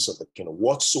the keys of the kingdom,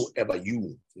 whatsoever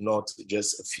you, not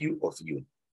just a few of you.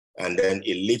 And then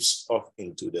it lifts off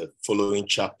into the following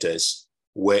chapters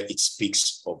where it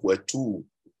speaks of where 2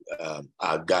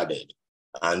 are gathered,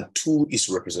 and 2 is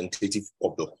representative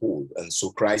of the whole. And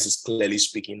so Christ is clearly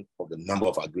speaking of the number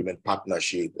of agreement,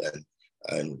 partnership,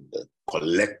 and the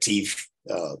collective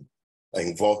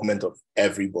involvement of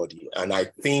everybody. And I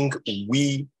think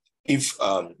if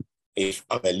if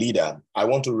I'm a leader, I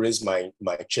want to raise my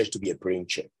church to be a praying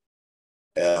church.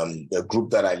 The group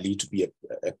that I lead to be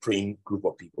a praying group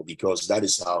of people, because that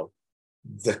is how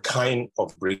the kind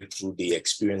of breakthrough they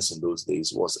experienced in those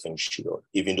days was ensured,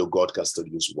 even though God can still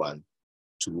use one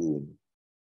to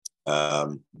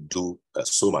do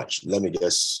so much. Let me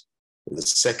just, the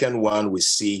second one we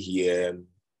see here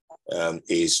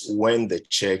is when the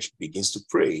church begins to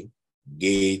pray,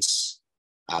 gates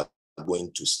are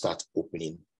going to start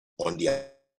opening on their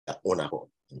own accord.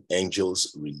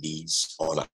 Angels release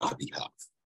on our behalf.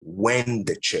 When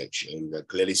the church, and you can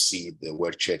clearly see the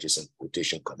word church is in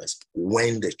quotation comments,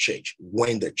 when the church,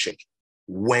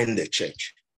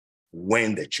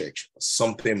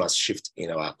 something must shift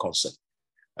in our concept.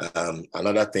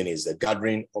 Another thing is the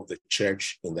gathering of the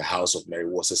church in the house of Mary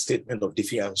was a statement of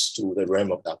defiance to the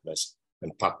realm of darkness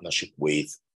and partnership with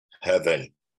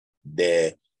heaven.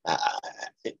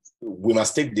 We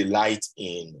must take delight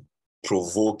in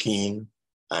provoking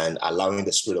and allowing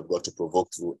the Spirit of God to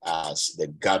provoke through us the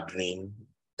gathering,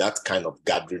 that kind of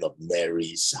gathering of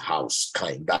Mary's house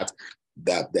kind,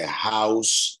 that the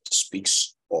house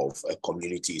speaks of a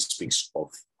community, speaks of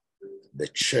the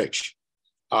church.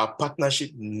 Our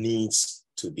partnership needs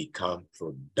to become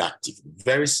productive.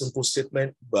 Very simple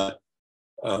statement, but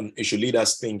it should lead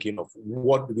us thinking of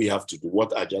what do we have to do,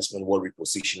 what adjustment, what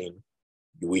repositioning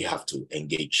do we have to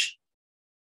engage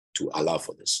to allow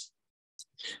for this.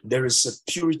 There is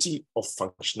a purity of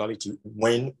functionality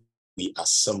when we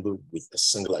assemble with a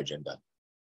single agenda,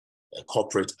 a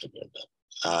corporate agenda,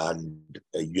 and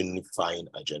a unifying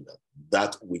agenda,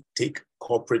 that we take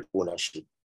corporate ownership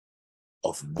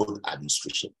of both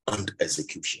administration and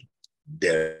execution.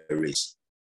 There is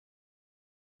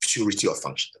purity of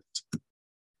functionality.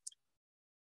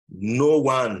 No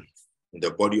one in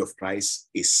the body of Christ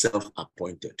is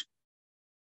self-appointed.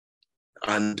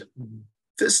 And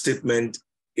this statement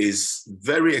is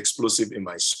very explosive in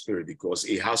my spirit because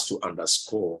it has to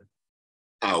underscore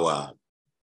our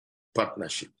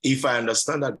partnership. If I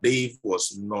understand that Dave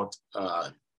was not,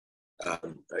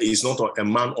 is not a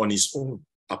man on his own,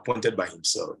 appointed by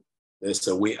himself, there's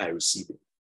a way I receive it.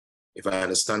 If I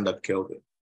understand that Kelvin,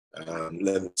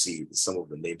 let me see some of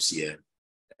the names here.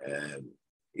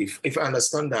 If I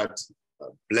understand that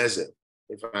Blessed,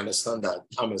 if I understand that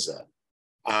Amazon,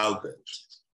 Albert,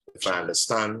 if I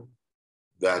understand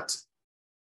that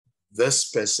this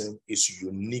person is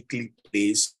uniquely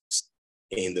placed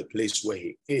in the place where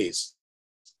he is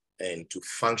and to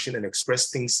function and express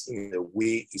things in the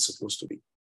way it's supposed to be,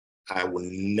 I will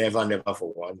never, never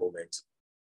for one moment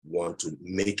want to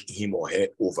make him or her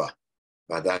over,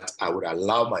 but that I would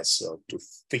allow myself to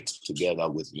fit together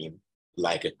with him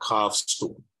like a carved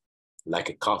stone, like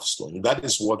a carved stone. That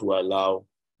is what will allow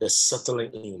the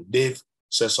settling in. Dave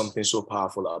says something so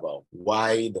powerful about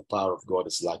why the power of God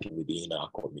is lacking within our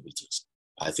communities.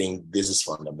 I think this is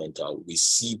fundamental. We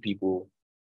see people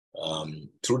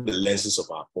through the lenses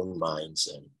of our own minds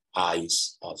and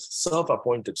eyes as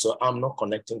self-appointed. So I'm not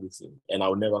connecting with him and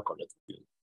I'll never connect with him.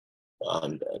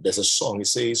 And there's a song, it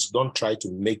says, don't try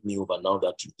to make me over now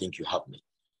that you think you have me.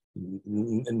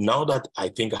 Now that I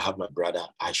think I have my brother,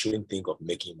 I shouldn't think of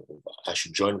making him over. I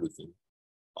should join with him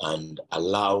and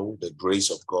allow the grace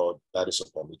of God that is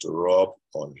upon me to rub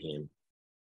on him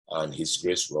and his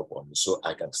grace rub on me so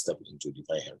I can step into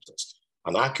divine inheritance.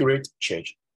 An accurate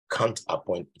church can't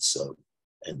appoint itself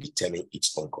and determine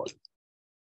its own calling.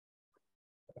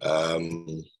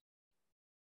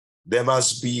 There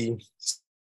must be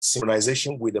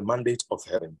synchronization with the mandate of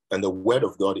heaven and the word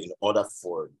of God in order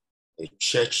for a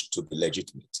church to be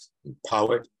legitimate,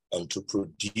 empowered, and to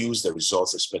produce the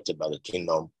results expected by the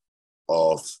kingdom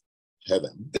of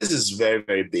heaven. This is very,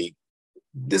 very big.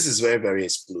 This is very, very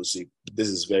explosive. This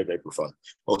is very, very profound.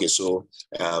 Okay, so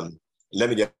let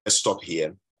me just stop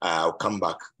here. I'll come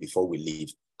back before we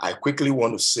leave. I quickly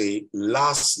want to say,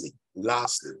 lastly,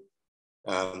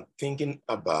 thinking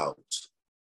about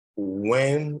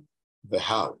when the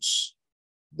house,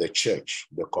 the church,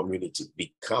 the community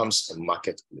becomes a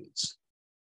marketplace,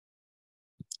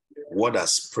 what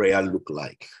does prayer look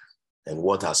like? And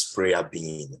what has prayer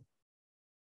been?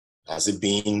 Has it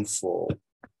been for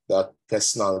that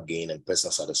personal gain and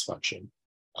personal satisfaction?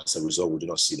 As a result, we do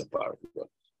not see the power of God.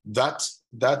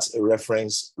 That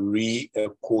reference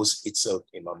re-echoes itself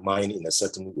in my mind in a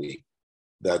certain way,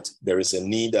 that there is a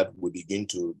need that we begin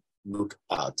to look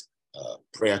at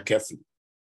prayer carefully.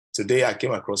 Today, I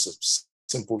came across a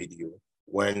simple video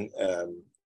when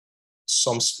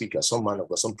some speaker, some man of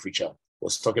God, some preacher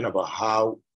was talking about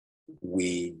how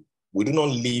we do not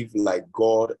live like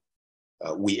God,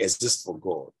 we exist for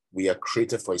God. We are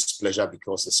created for his pleasure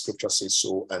because the scripture says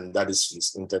so, and that is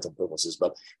his intent and purposes.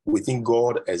 But we think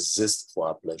God exists for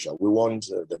our pleasure. We want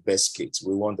the best kids.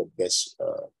 We want the best.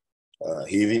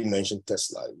 He even mentioned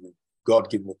Tesla. God,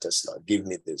 give me Tesla. Give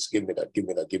me this. Give me that. Give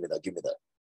me that. Give me that. Give me that.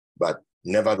 But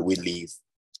never do we live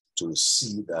to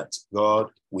see that,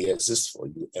 God, we exist for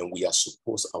you, and we are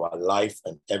supposed, our life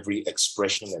and every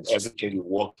expression and everything we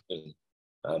walk in,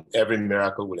 every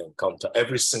miracle we'll encounter,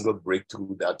 every single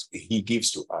breakthrough that he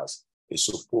gives to us is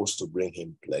supposed to bring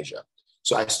him pleasure.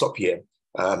 So I stop here.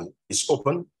 It's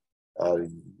open.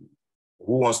 Who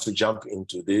wants to jump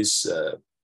into this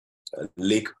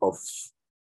lake of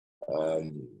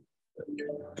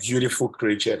beautiful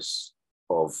creatures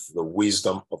of the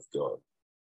wisdom of God?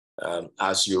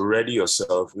 As you're ready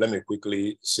yourself, let me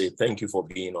quickly say thank you for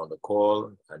being on the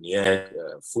call. And yet,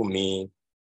 Fumi,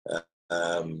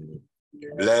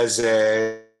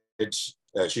 Blessed,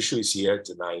 Shishu is here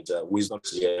tonight. Wisdom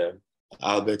is here.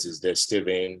 Albert is there.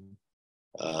 Stephen,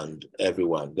 and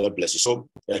everyone. God bless you. So,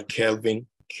 Kelvin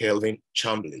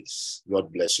Chambliss.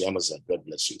 God bless you. Amazon. God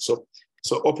bless you. So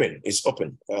open. It's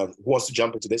open. Who wants to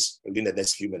jump into this within the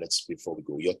next few minutes before we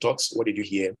go? Your thoughts. What did you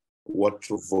hear? What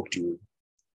provoked you?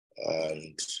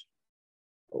 And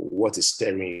what is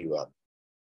stirring you up?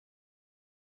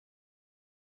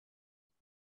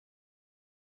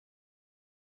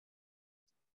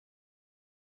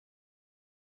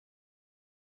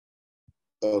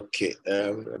 Okay,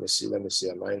 let me see.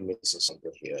 Am I missing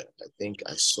something here? I think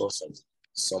I saw some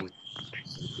in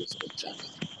the chat.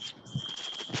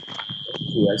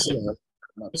 Okay, I see that.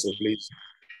 So please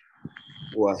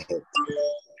go ahead.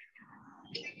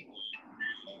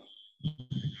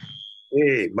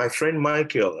 Hey, my friend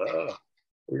Michael.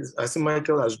 I think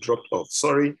Michael has dropped off.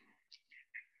 Sorry.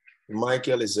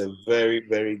 Michael is a very,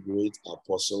 very great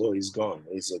apostle. Oh, he's gone.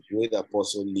 He's a great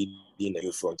apostle leading the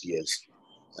New Frontiers.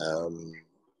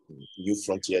 New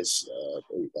Frontiers,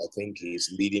 I think he's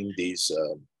leading this,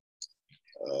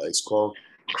 it's called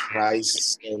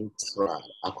Christ Central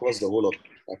across the whole of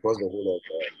I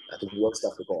think West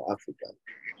Africa or Africa.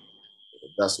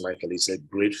 That's Michael. He's a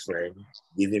great friend,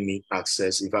 giving me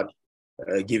access, in fact,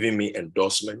 giving me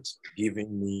endorsement,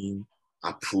 giving me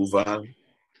approval,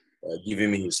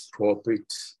 giving me his pulpit,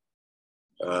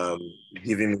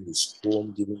 giving me his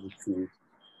home, giving me food.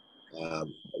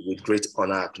 With great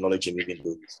honor, acknowledging even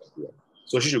though he's not here.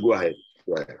 So she should go ahead.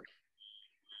 Go ahead.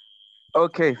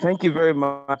 Okay, thank you very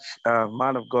much,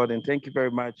 man of God, and thank you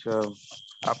very much,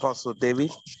 Apostle David.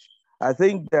 I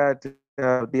think that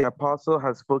the apostle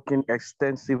has spoken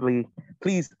extensively.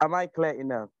 Please, am I clear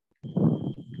enough?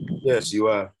 Yes, you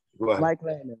are. Go ahead. Am I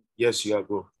clear enough? Yes, you are.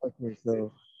 Go. Okay,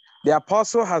 so the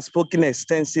apostle has spoken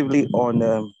extensively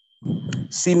on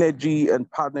synergy and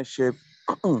partnership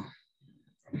and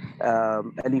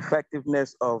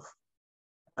effectiveness of,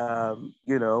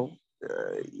 the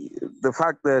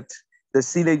fact that the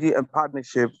synergy and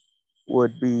partnership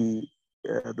would be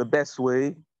the best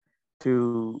way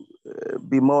to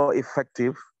be more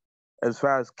effective as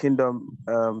far as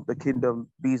the kingdom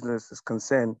business is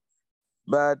concerned.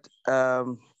 But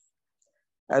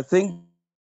I think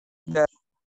that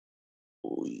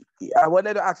I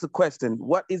wanted to ask a question.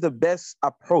 What is the best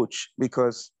approach?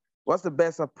 Because what's the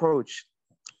best approach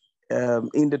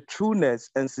in the trueness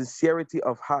and sincerity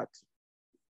of heart,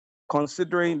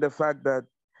 considering the fact that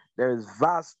there's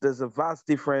a vast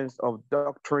difference of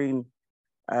doctrine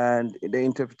and the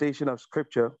interpretation of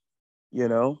scripture,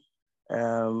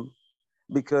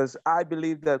 because I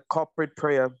believe that corporate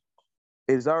prayer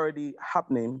is already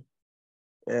happening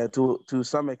to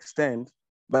some extent,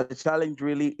 but the challenge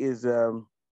really is the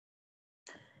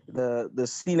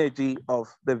synergy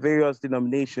of the various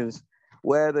denominations,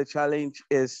 where the challenge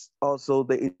is also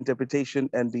the interpretation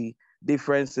and the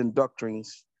difference in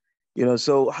doctrines.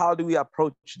 So how do we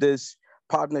approach this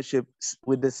partnership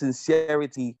with the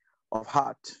sincerity of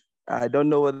heart? I don't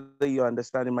know whether you're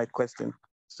understanding my question.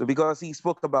 So because he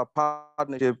spoke about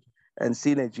partnership and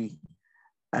synergy,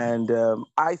 and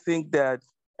I think that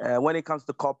when it comes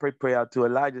to corporate prayer, to a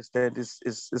large extent,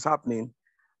 is happening.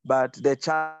 But the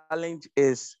challenge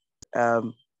is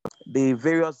the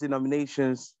various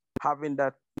denominations having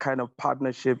that kind of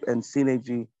partnership and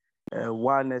synergy,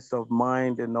 oneness of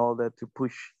mind and all that to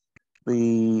push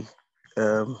the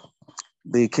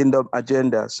kingdom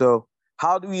agenda. So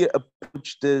how do we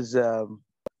approach this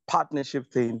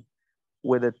partnership thing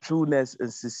with a trueness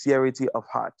and sincerity of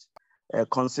heart,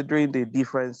 considering the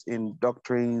difference in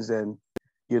doctrines and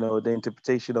the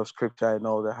interpretation of scripture and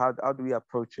all that? How do we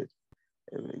approach it?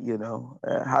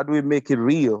 How do we make it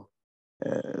real?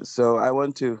 So I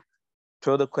want to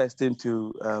throw the question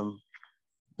to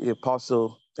the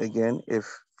apostle again, if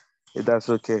if that's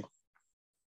okay.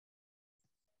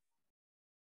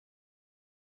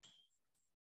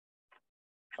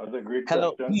 That's a great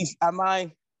Hello, question. please.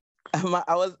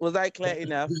 Was I clear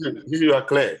enough? You are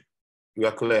clear. You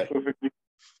are clear. Perfectly.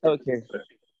 Okay.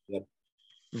 Yep.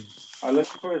 And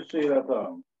let me first say that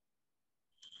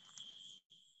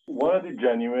one of the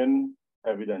genuine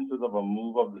evidences of a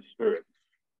move of the Spirit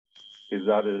is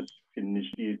that it's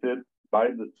initiated by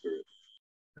the Spirit.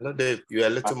 Hello, Dave. You are a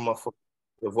little muffled.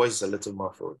 Your voice is a little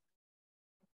muffled.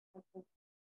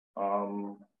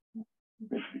 One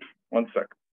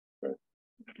second.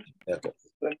 Okay.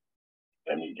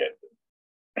 Let me get it.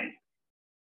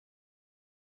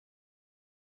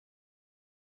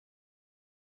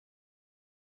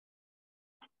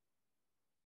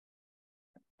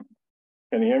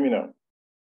 Can you hear me now?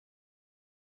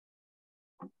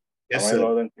 Yes, Am I sir.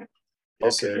 loud and clear?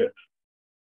 Yes, Okay, sir. good.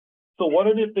 So one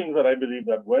of the things that I believe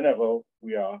that whenever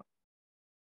we are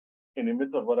in the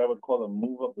midst of what I would call a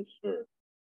move of the Spirit,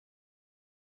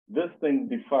 this thing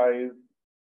defies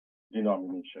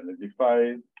denomination. It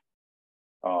defies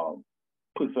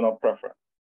personal preference.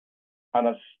 And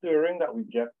a stirring that we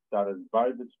get that is by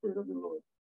the Spirit of the Lord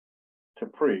to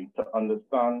pray, to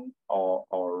understand our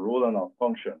role and our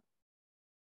function,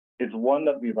 is one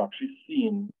that we've actually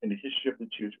seen in the history of the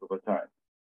church over time.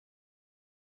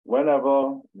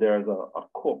 Whenever there's a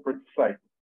corporate site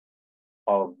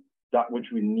of that which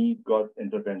we need God's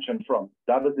intervention from,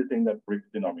 that is the thing that breaks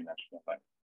denominational lines.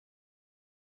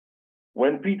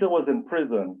 When Peter was in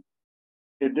prison,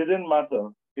 it didn't matter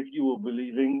if you were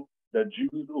believing that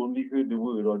Jews only heard the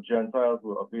word or Gentiles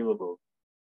were available.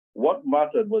 What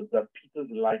mattered was that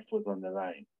Peter's life was on the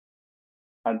line.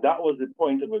 And that was the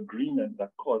point of agreement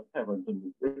that caused heaven to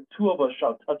move. If two of us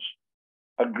shall touch,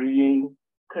 agreeing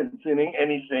concerning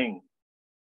anything,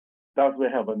 that's where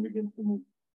heaven begins to move.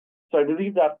 So I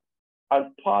believe that as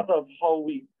part of how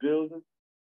we build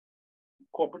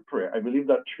corporate prayer, I believe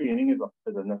that training is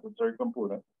a necessary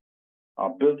component.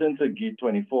 Built into Gate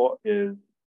 24 is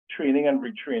training and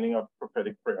retraining of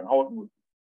prophetic prayer and how it moves.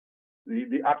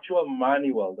 The actual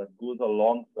manual that goes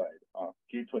alongside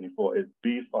Gate 24 is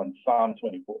based on Psalm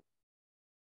 24.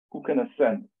 Who can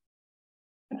ascend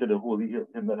into the holy hill?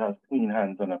 Him that has clean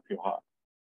hands and a pure heart.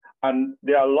 And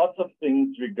there are lots of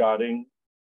things regarding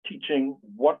teaching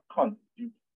what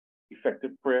constitutes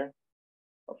effective prayer,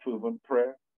 a fervent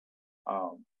prayer,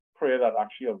 prayer that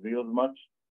actually avails much.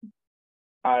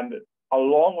 And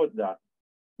along with that,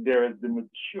 there is the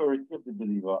maturity of the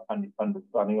believer and the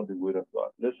understanding of the word of God.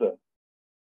 Listen,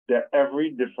 there are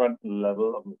every different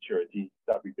level of maturity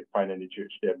that we could find in the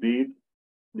church. There are babes,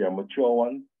 there are mature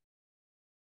ones.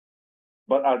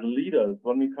 But as leaders,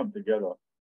 when we come together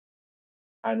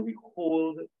and we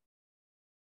hold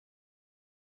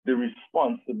the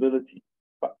responsibility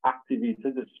for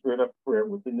activating the spirit of prayer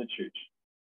within the church,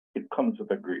 it comes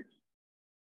with a grace.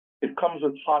 It comes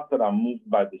with hearts that are moved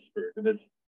by the Spirit. It is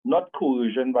not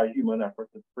coercion by human effort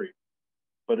to pray,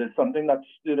 but it's something that's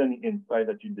stood on the inside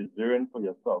that you discern for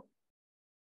yourself,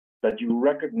 that you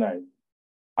recognize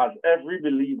as every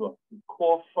believer, the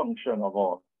core function of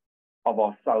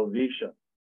our salvation.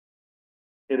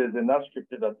 It is in that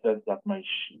scripture that says that my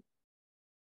sheep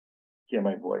hear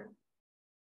my voice.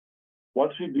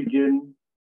 Once we begin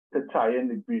to tie in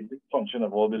the basic function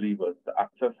of all believers to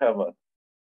access heaven,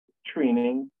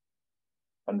 training,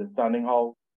 understanding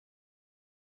how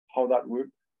that works,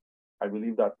 I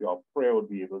believe that your prayer will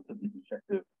be able to be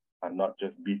effective and not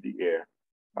just beat the air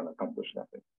and accomplish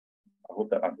nothing. I hope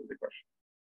that answers the question.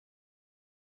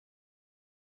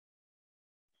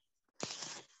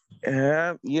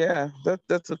 Yeah,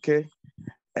 that's okay.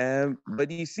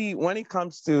 But you see, when it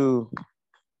comes to,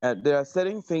 there are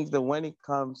certain things that when it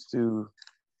comes to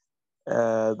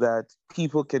that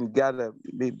people can gather,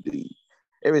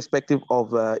 irrespective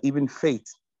of even faith.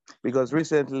 Because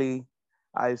recently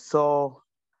I saw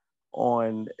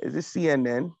on, is it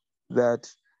CNN, that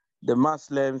the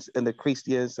Muslims and the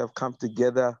Christians have come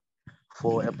together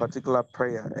for a particular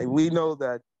prayer. And we know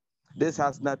that this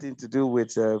has nothing to do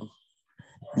with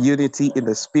unity in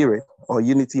the spirit or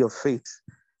unity of faith.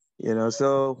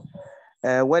 So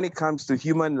when it comes to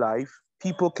human life,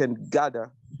 people can gather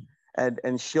and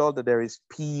ensure that there is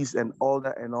peace and all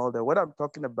that and all that. What I'm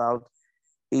talking about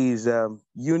is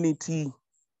unity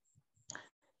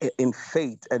in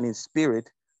faith and in spirit,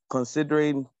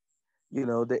 considering,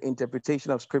 the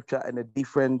interpretation of scripture and the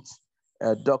different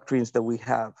doctrines that we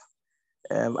have.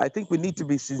 I think we need to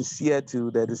be sincere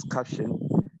to the discussion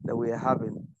that we are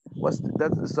having.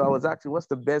 So I was asking, what's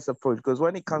the best approach? Because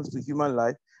when it comes to human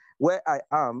life, where I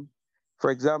am,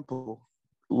 for example,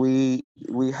 we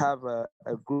have a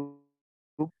group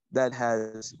that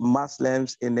has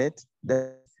Muslims in it,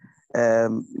 that,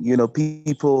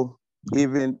 people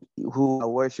even who are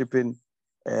worshiping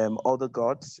other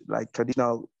gods, like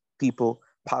traditional people,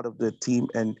 part of the team,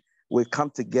 and we come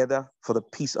together for the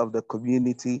peace of the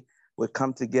community. We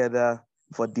come together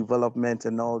for development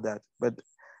and all that. But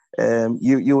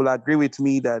you will agree with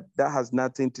me that that has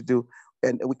nothing to do.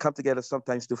 And we come together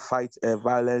sometimes to fight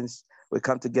violence. We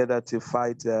come together to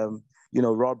fight,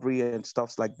 robbery and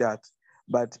stuff like that.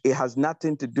 But it has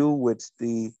nothing to do with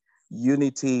the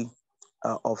unity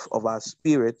of our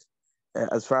spirit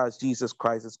as far as Jesus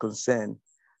Christ is concerned.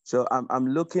 So I'm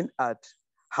looking at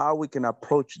how we can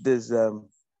approach this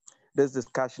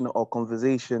discussion or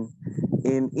conversation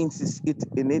in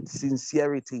its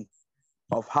sincerity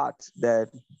of heart, that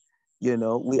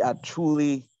we are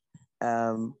truly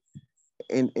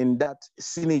in that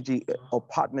synergy or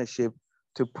partnership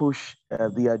to push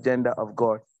the agenda of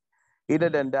God. Other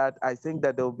than that, I think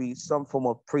that there will be some form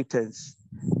of pretense,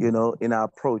 in our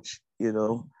approach,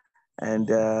 and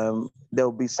there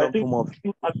will be some form of.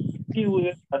 I think the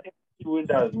keyword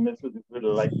that is missed is the word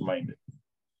like-minded.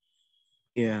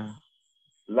 Yeah.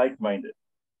 Like-minded.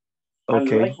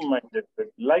 Okay. And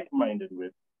like-mindedness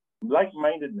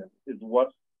is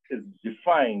what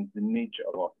defines the nature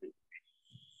of our faith.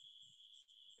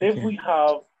 If we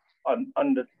have an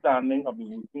understanding of the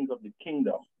workings of the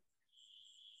kingdom,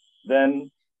 then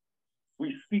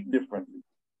we speak differently.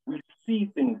 We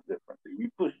see things differently. We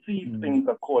perceive things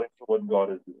according to what God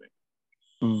is doing.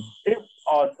 If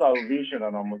our salvation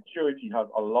and our maturity has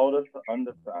allowed us to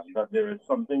understand that there is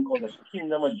something called a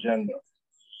kingdom agenda,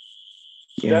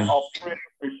 then our prayer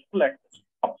reflects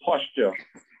a posture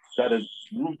that is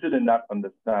rooted in that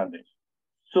understanding.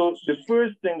 So the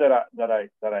first thing that I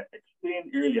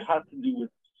explained earlier has to do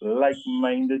with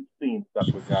like-minded saints that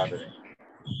we're gathering.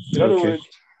 In other words,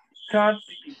 you can't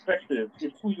be effective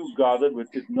if who you gathered with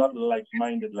is not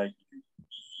like-minded like you.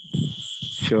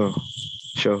 Sure.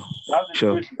 That's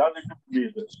the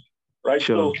basis, right?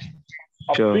 Sure.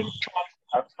 So a big part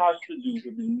that has to do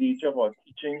with the nature of our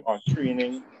teaching, our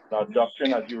training, our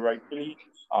doctrine, as you rightfully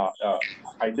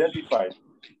identified.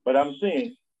 But I'm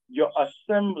saying your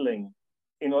assembling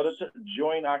in order to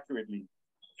join accurately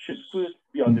should first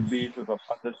be on the basis of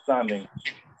understanding,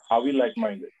 are we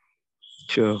like-minded?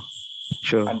 Sure.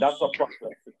 And that's a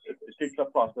process. It takes a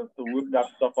process to work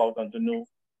that stuff out and to know,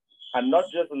 and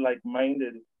not just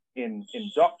like-minded in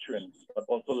doctrine, but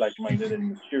also like-minded in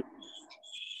maturity.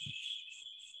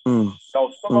 Now,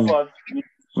 some of us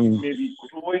may be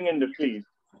growing in the faith,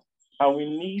 and we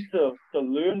need to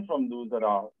learn from those that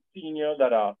are senior,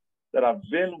 that have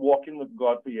been walking with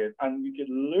God for years, and we can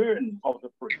learn how to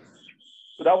pray.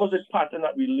 So that was a pattern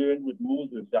that we learned with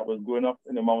Moses that was going up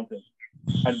in the mountain.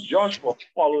 And Joshua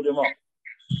followed him up.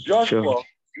 Joshua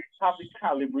have the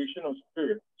calibration of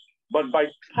spirit, but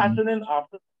by patterning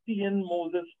after seeing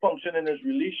Moses function in his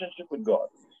relationship with God,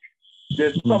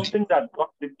 there's something that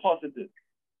got deposited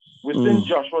within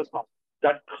Joshua's heart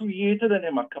that created in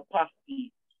him a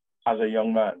capacity as a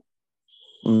young man.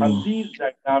 And these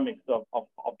dynamics of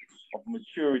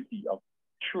maturity, of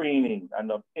training,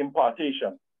 and of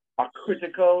impartation are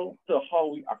critical to how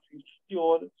we actually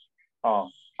steward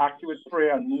accurate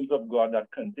prayer and moves of God that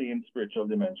contain spiritual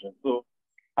dimension. So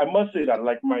I must say that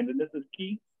like-mindedness is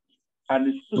key, and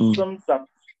the systems that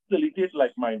facilitate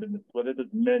like-mindedness, whether it is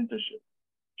mentorship,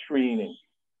 training,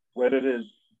 whether it is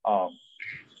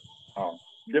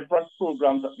different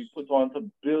programs that we put on to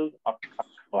build a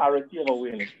clarity of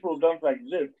awareness. Programs like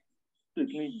this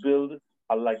certainly build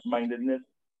a like-mindedness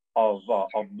of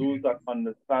those that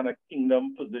understand a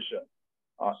kingdom position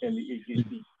in the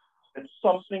ACC. It's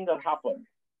something that happens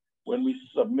when we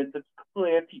submit to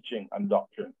clear teaching and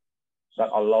doctrine that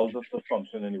allows us to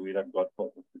function in the way that God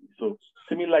calls us to be. So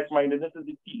to me, like-mindedness is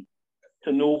the key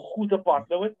to know who to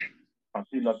partner with and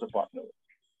who not to partner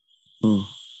with.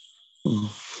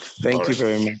 Thank you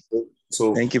very much.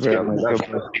 So thank you very much.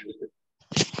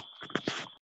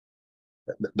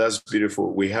 That's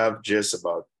beautiful. We have just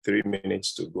about 3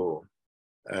 minutes to go,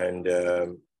 and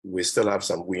we still have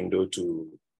some window to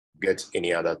get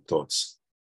any other thoughts.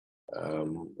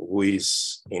 Who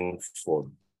is in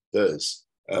for this?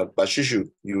 But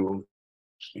Shushu, you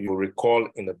recall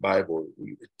in the Bible,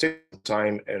 you take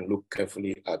time and look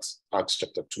carefully at Acts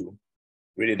chapter 2,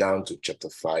 read it down to chapter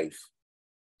 5,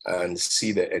 and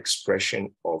see the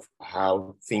expression of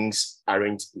how things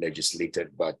aren't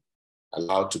legislated, but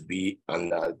allowed to be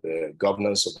under the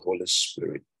governance of the Holy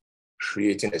Spirit,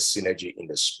 creating a synergy in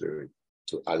the Spirit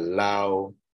to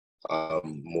allow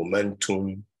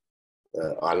momentum,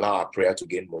 allow our prayer to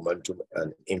gain momentum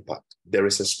and impact. There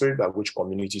is a spirit by which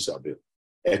communities are built.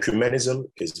 Ecumenism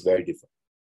is very different.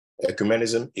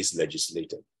 Ecumenism is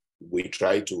legislated. We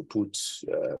try to put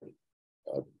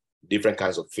different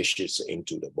kinds of fishes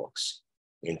into the box,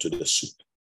 into the soup.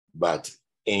 But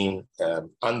in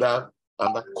under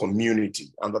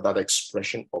community, under that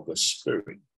expression of the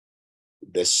Spirit,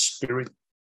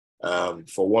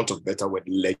 for want of better word,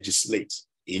 legislates.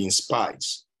 He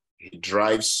inspires. He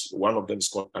drives. One of them is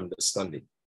called understanding.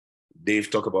 Dave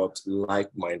talked about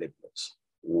like-mindedness.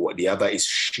 The other is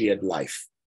shared life,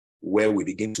 where we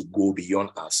begin to go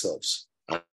beyond ourselves.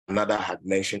 Another I had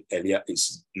mentioned earlier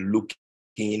is looking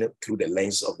through the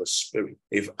lens of the Spirit.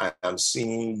 If I am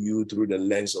seeing you through the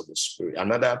lens of the Spirit.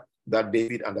 Another that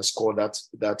David underscored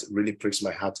that really pricks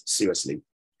my heart seriously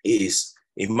is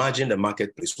imagine the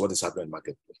marketplace, what is happening in the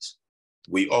marketplace.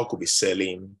 We all could be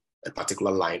selling a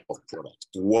particular line of product.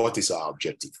 What is our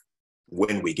objective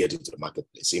when we get into the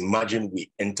marketplace? Imagine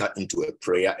we enter into a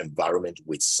prayer environment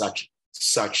with such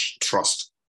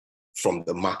trust from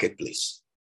the marketplace.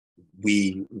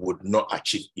 We would not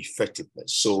achieve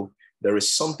effectiveness. So there is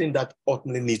something that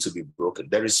ultimately needs to be broken.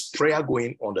 There is prayer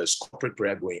going on, there's corporate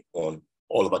prayer going on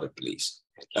all over the place.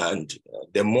 And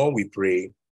the more we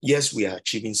pray, yes, we are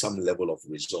achieving some level of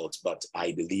results, but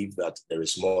I believe that there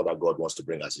is more that God wants to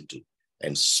bring us into.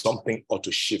 And something ought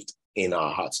to shift in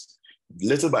our hearts.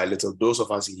 Little by little, those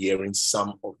of us hearing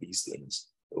some of these things,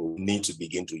 we need to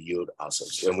begin to yield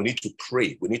ourselves. And we need to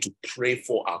pray. We need to pray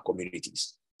for our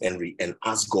communities and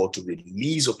ask God to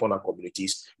release upon our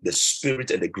communities the spirit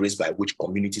and the grace by which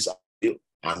communities are built,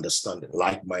 understanding,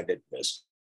 like-mindedness,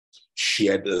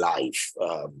 shared life,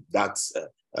 that's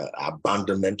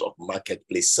abandonment of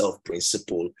marketplace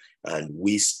self-principle, and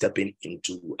we stepping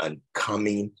into and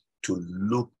coming to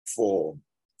look for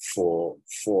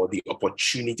the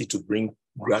opportunity to bring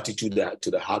gratitude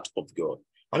to the heart of God.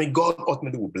 I mean, God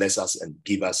ultimately will bless us and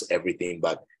give us everything,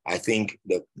 but I think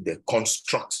the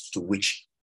construct to which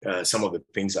some of the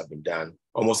things have been done,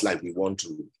 almost like we want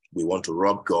to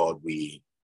rob God. We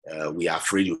are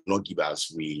afraid He will not give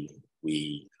us.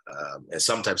 And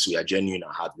sometimes we are genuine in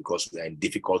our heart because we are in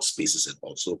difficult spaces and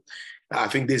all. So I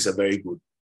think this is a very good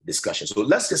discussion. So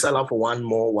let's just allow for one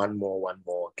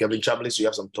more. Kevin Chabliss, you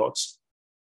have some thoughts?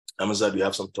 Amaza, do you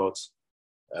have some thoughts?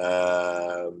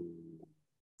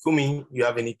 Kumi, you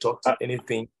have any thoughts?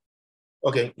 Anything?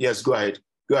 Okay, yes, go ahead.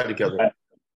 Go ahead, Kevin.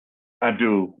 I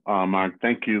do, Mark.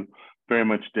 Thank you very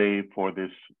much, Dave, for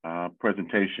this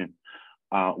presentation.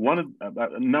 One of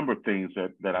a number of things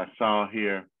that I saw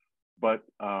here, but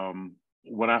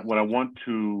what I want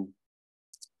to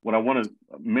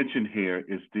mention here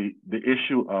is the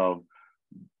issue of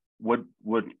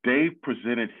what Dave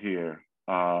presented here.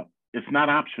 It's not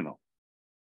optional.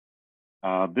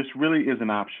 This really isn't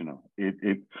optional.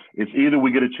 It's either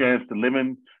we get a chance to live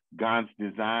in God's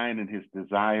design and His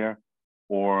desire,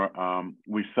 or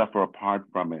we suffer apart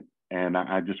from it. And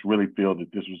I just really feel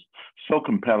that this was so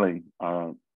compelling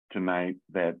tonight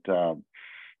that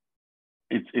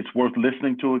it's worth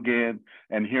listening to again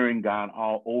and hearing God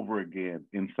all over again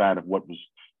inside of what was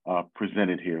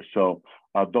presented here. So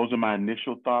those are my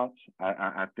initial thoughts.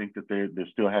 I think that there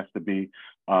still has to be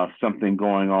something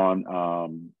going on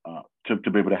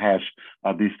to be able to hash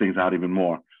these things out even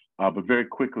more. But very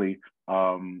quickly,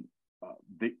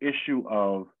 the issue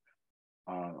of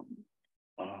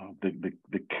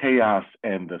the chaos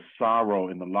and the sorrow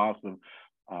and the loss of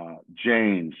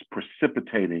James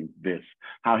precipitating this,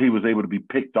 how he was able to be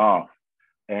picked off,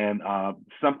 and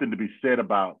something to be said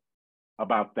about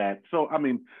that. So, I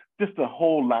mean, just a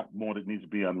whole lot more that needs to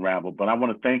be unraveled. But I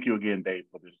want to thank you again, Dave,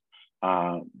 for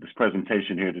this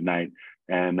presentation here tonight.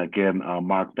 And again,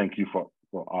 Mark, thank you for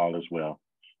all as well.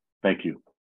 Thank you.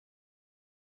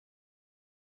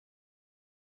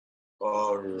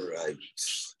 All right.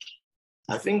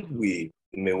 I think we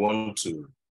may want to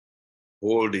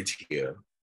hold it here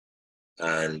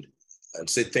and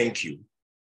say thank you.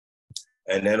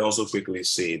 And then also quickly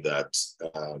say that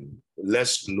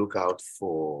let's look out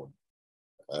for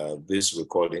these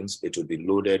recordings. It will be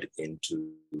loaded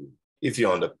into, if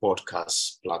you're on the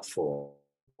podcast platform,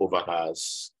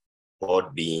 Overcast,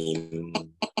 Podbean,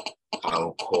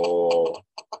 Anchor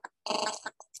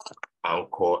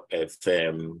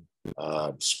FM,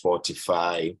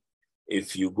 Spotify.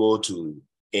 If you go to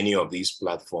any of these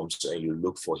platforms and you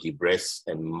look for He Breathed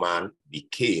and Man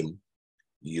Became,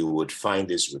 you would find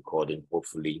this recording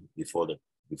hopefully before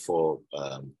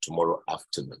tomorrow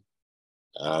afternoon.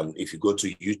 If you go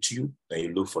to YouTube and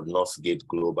you look for Northgate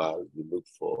Global, you look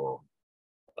for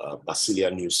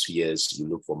Basilia New Spheres, you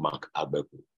look for Mark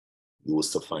Abeku, you will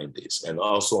still find this. And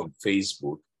also on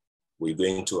Facebook, we're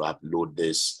going to upload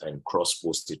this and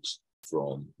cross-post it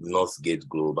from Northgate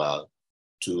Global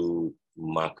to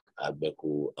Mark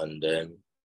Agbeko, and then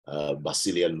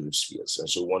Basilia Lucius. And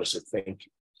so I want to say thank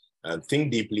you. And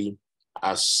think deeply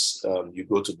as you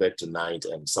go to bed tonight,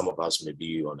 and some of us may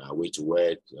be on our way to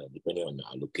work, depending on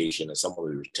our location, and some will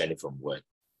be returning from work.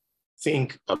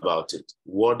 Think about it.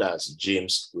 What does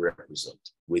James represent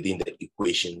within the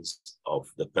equations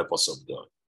of the purpose of God?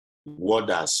 What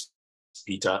does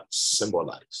Peter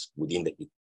symbolize within the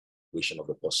equation of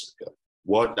the purpose of God?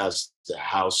 What does the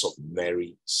house of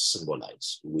Mary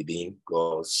symbolize within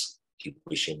God's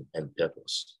equation and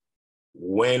purpose?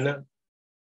 When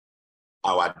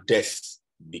our death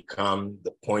become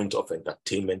the point of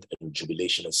entertainment and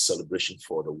jubilation and celebration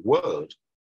for the world,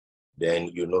 then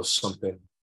you know something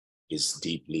is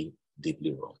deeply,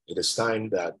 deeply wrong. It is time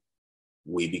that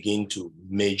we begin to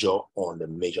major on the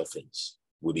major things.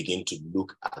 We begin to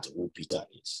look at who Peter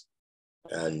is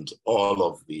and all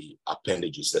of the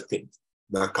appendages, the things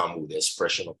that come with the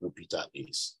expression of who Peter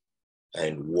is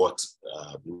and what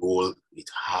role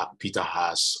Peter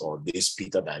has, or this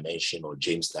Peter dimension or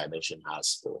James dimension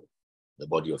has for the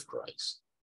body of Christ,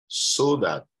 so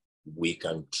that we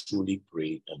can truly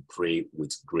pray and pray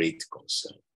with great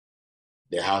concern.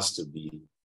 There has to be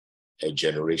a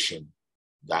generation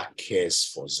that cares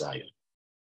for Zion,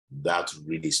 that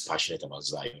really is passionate about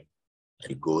Zion,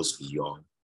 and it goes beyond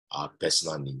our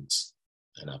personal needs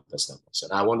and our personal concern.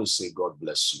 I want to say, God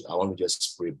bless you. I want to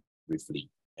just pray briefly,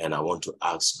 and I want to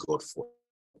ask God for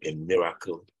a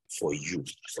miracle for you,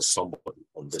 for somebody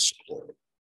on this call.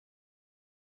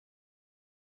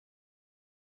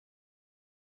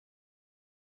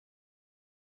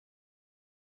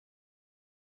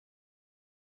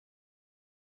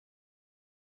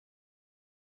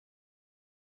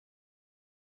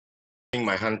 I think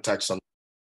my hand touched something.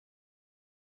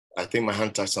 I think my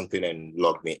hand touched something and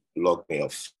logged me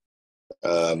off.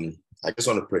 I just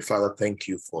want to pray, Father, thank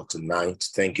you for tonight.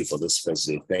 Thank you for this first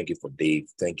day. Thank you for Dave.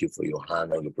 Thank you for your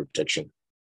hand and your protection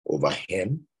over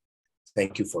him.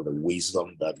 Thank you for the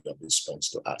wisdom that you have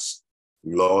dispensed to us.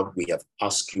 Lord, we have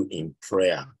asked you in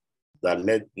prayer that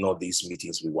let not these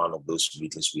meetings be one of those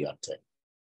meetings we attend,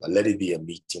 but let it be a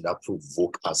meeting that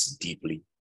provoke us deeply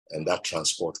and that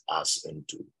transport us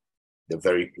into the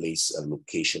very place and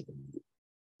location in you.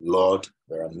 Lord,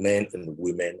 there are men and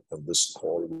women on this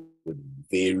call with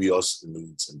various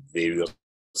needs and various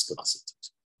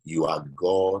capacities. You are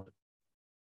God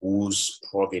whose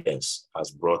providence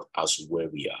has brought us where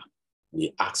we are.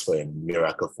 We ask for a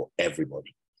miracle for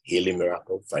everybody, healing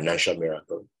miracle, financial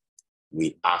miracle.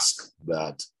 We ask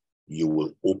that you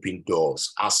will open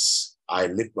doors. As I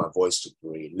lift my voice to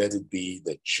pray, let it be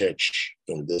the church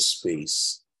in this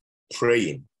space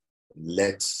praying.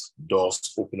 Let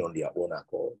doors open on their own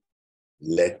accord.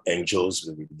 Let angels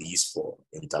be released for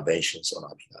interventions on our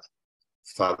behalf.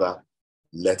 Father,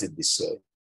 let it be said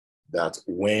that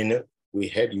when we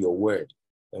heard your word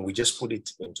and we just put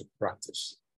it into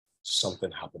practice, something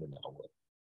happened in our world.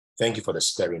 Thank you for the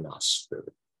stirring our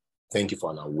spirit. Thank you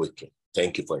for an awakening.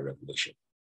 Thank you for a revelation.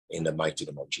 In the mighty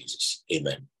name of Jesus.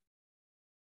 Amen.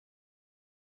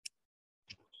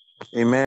 Amen.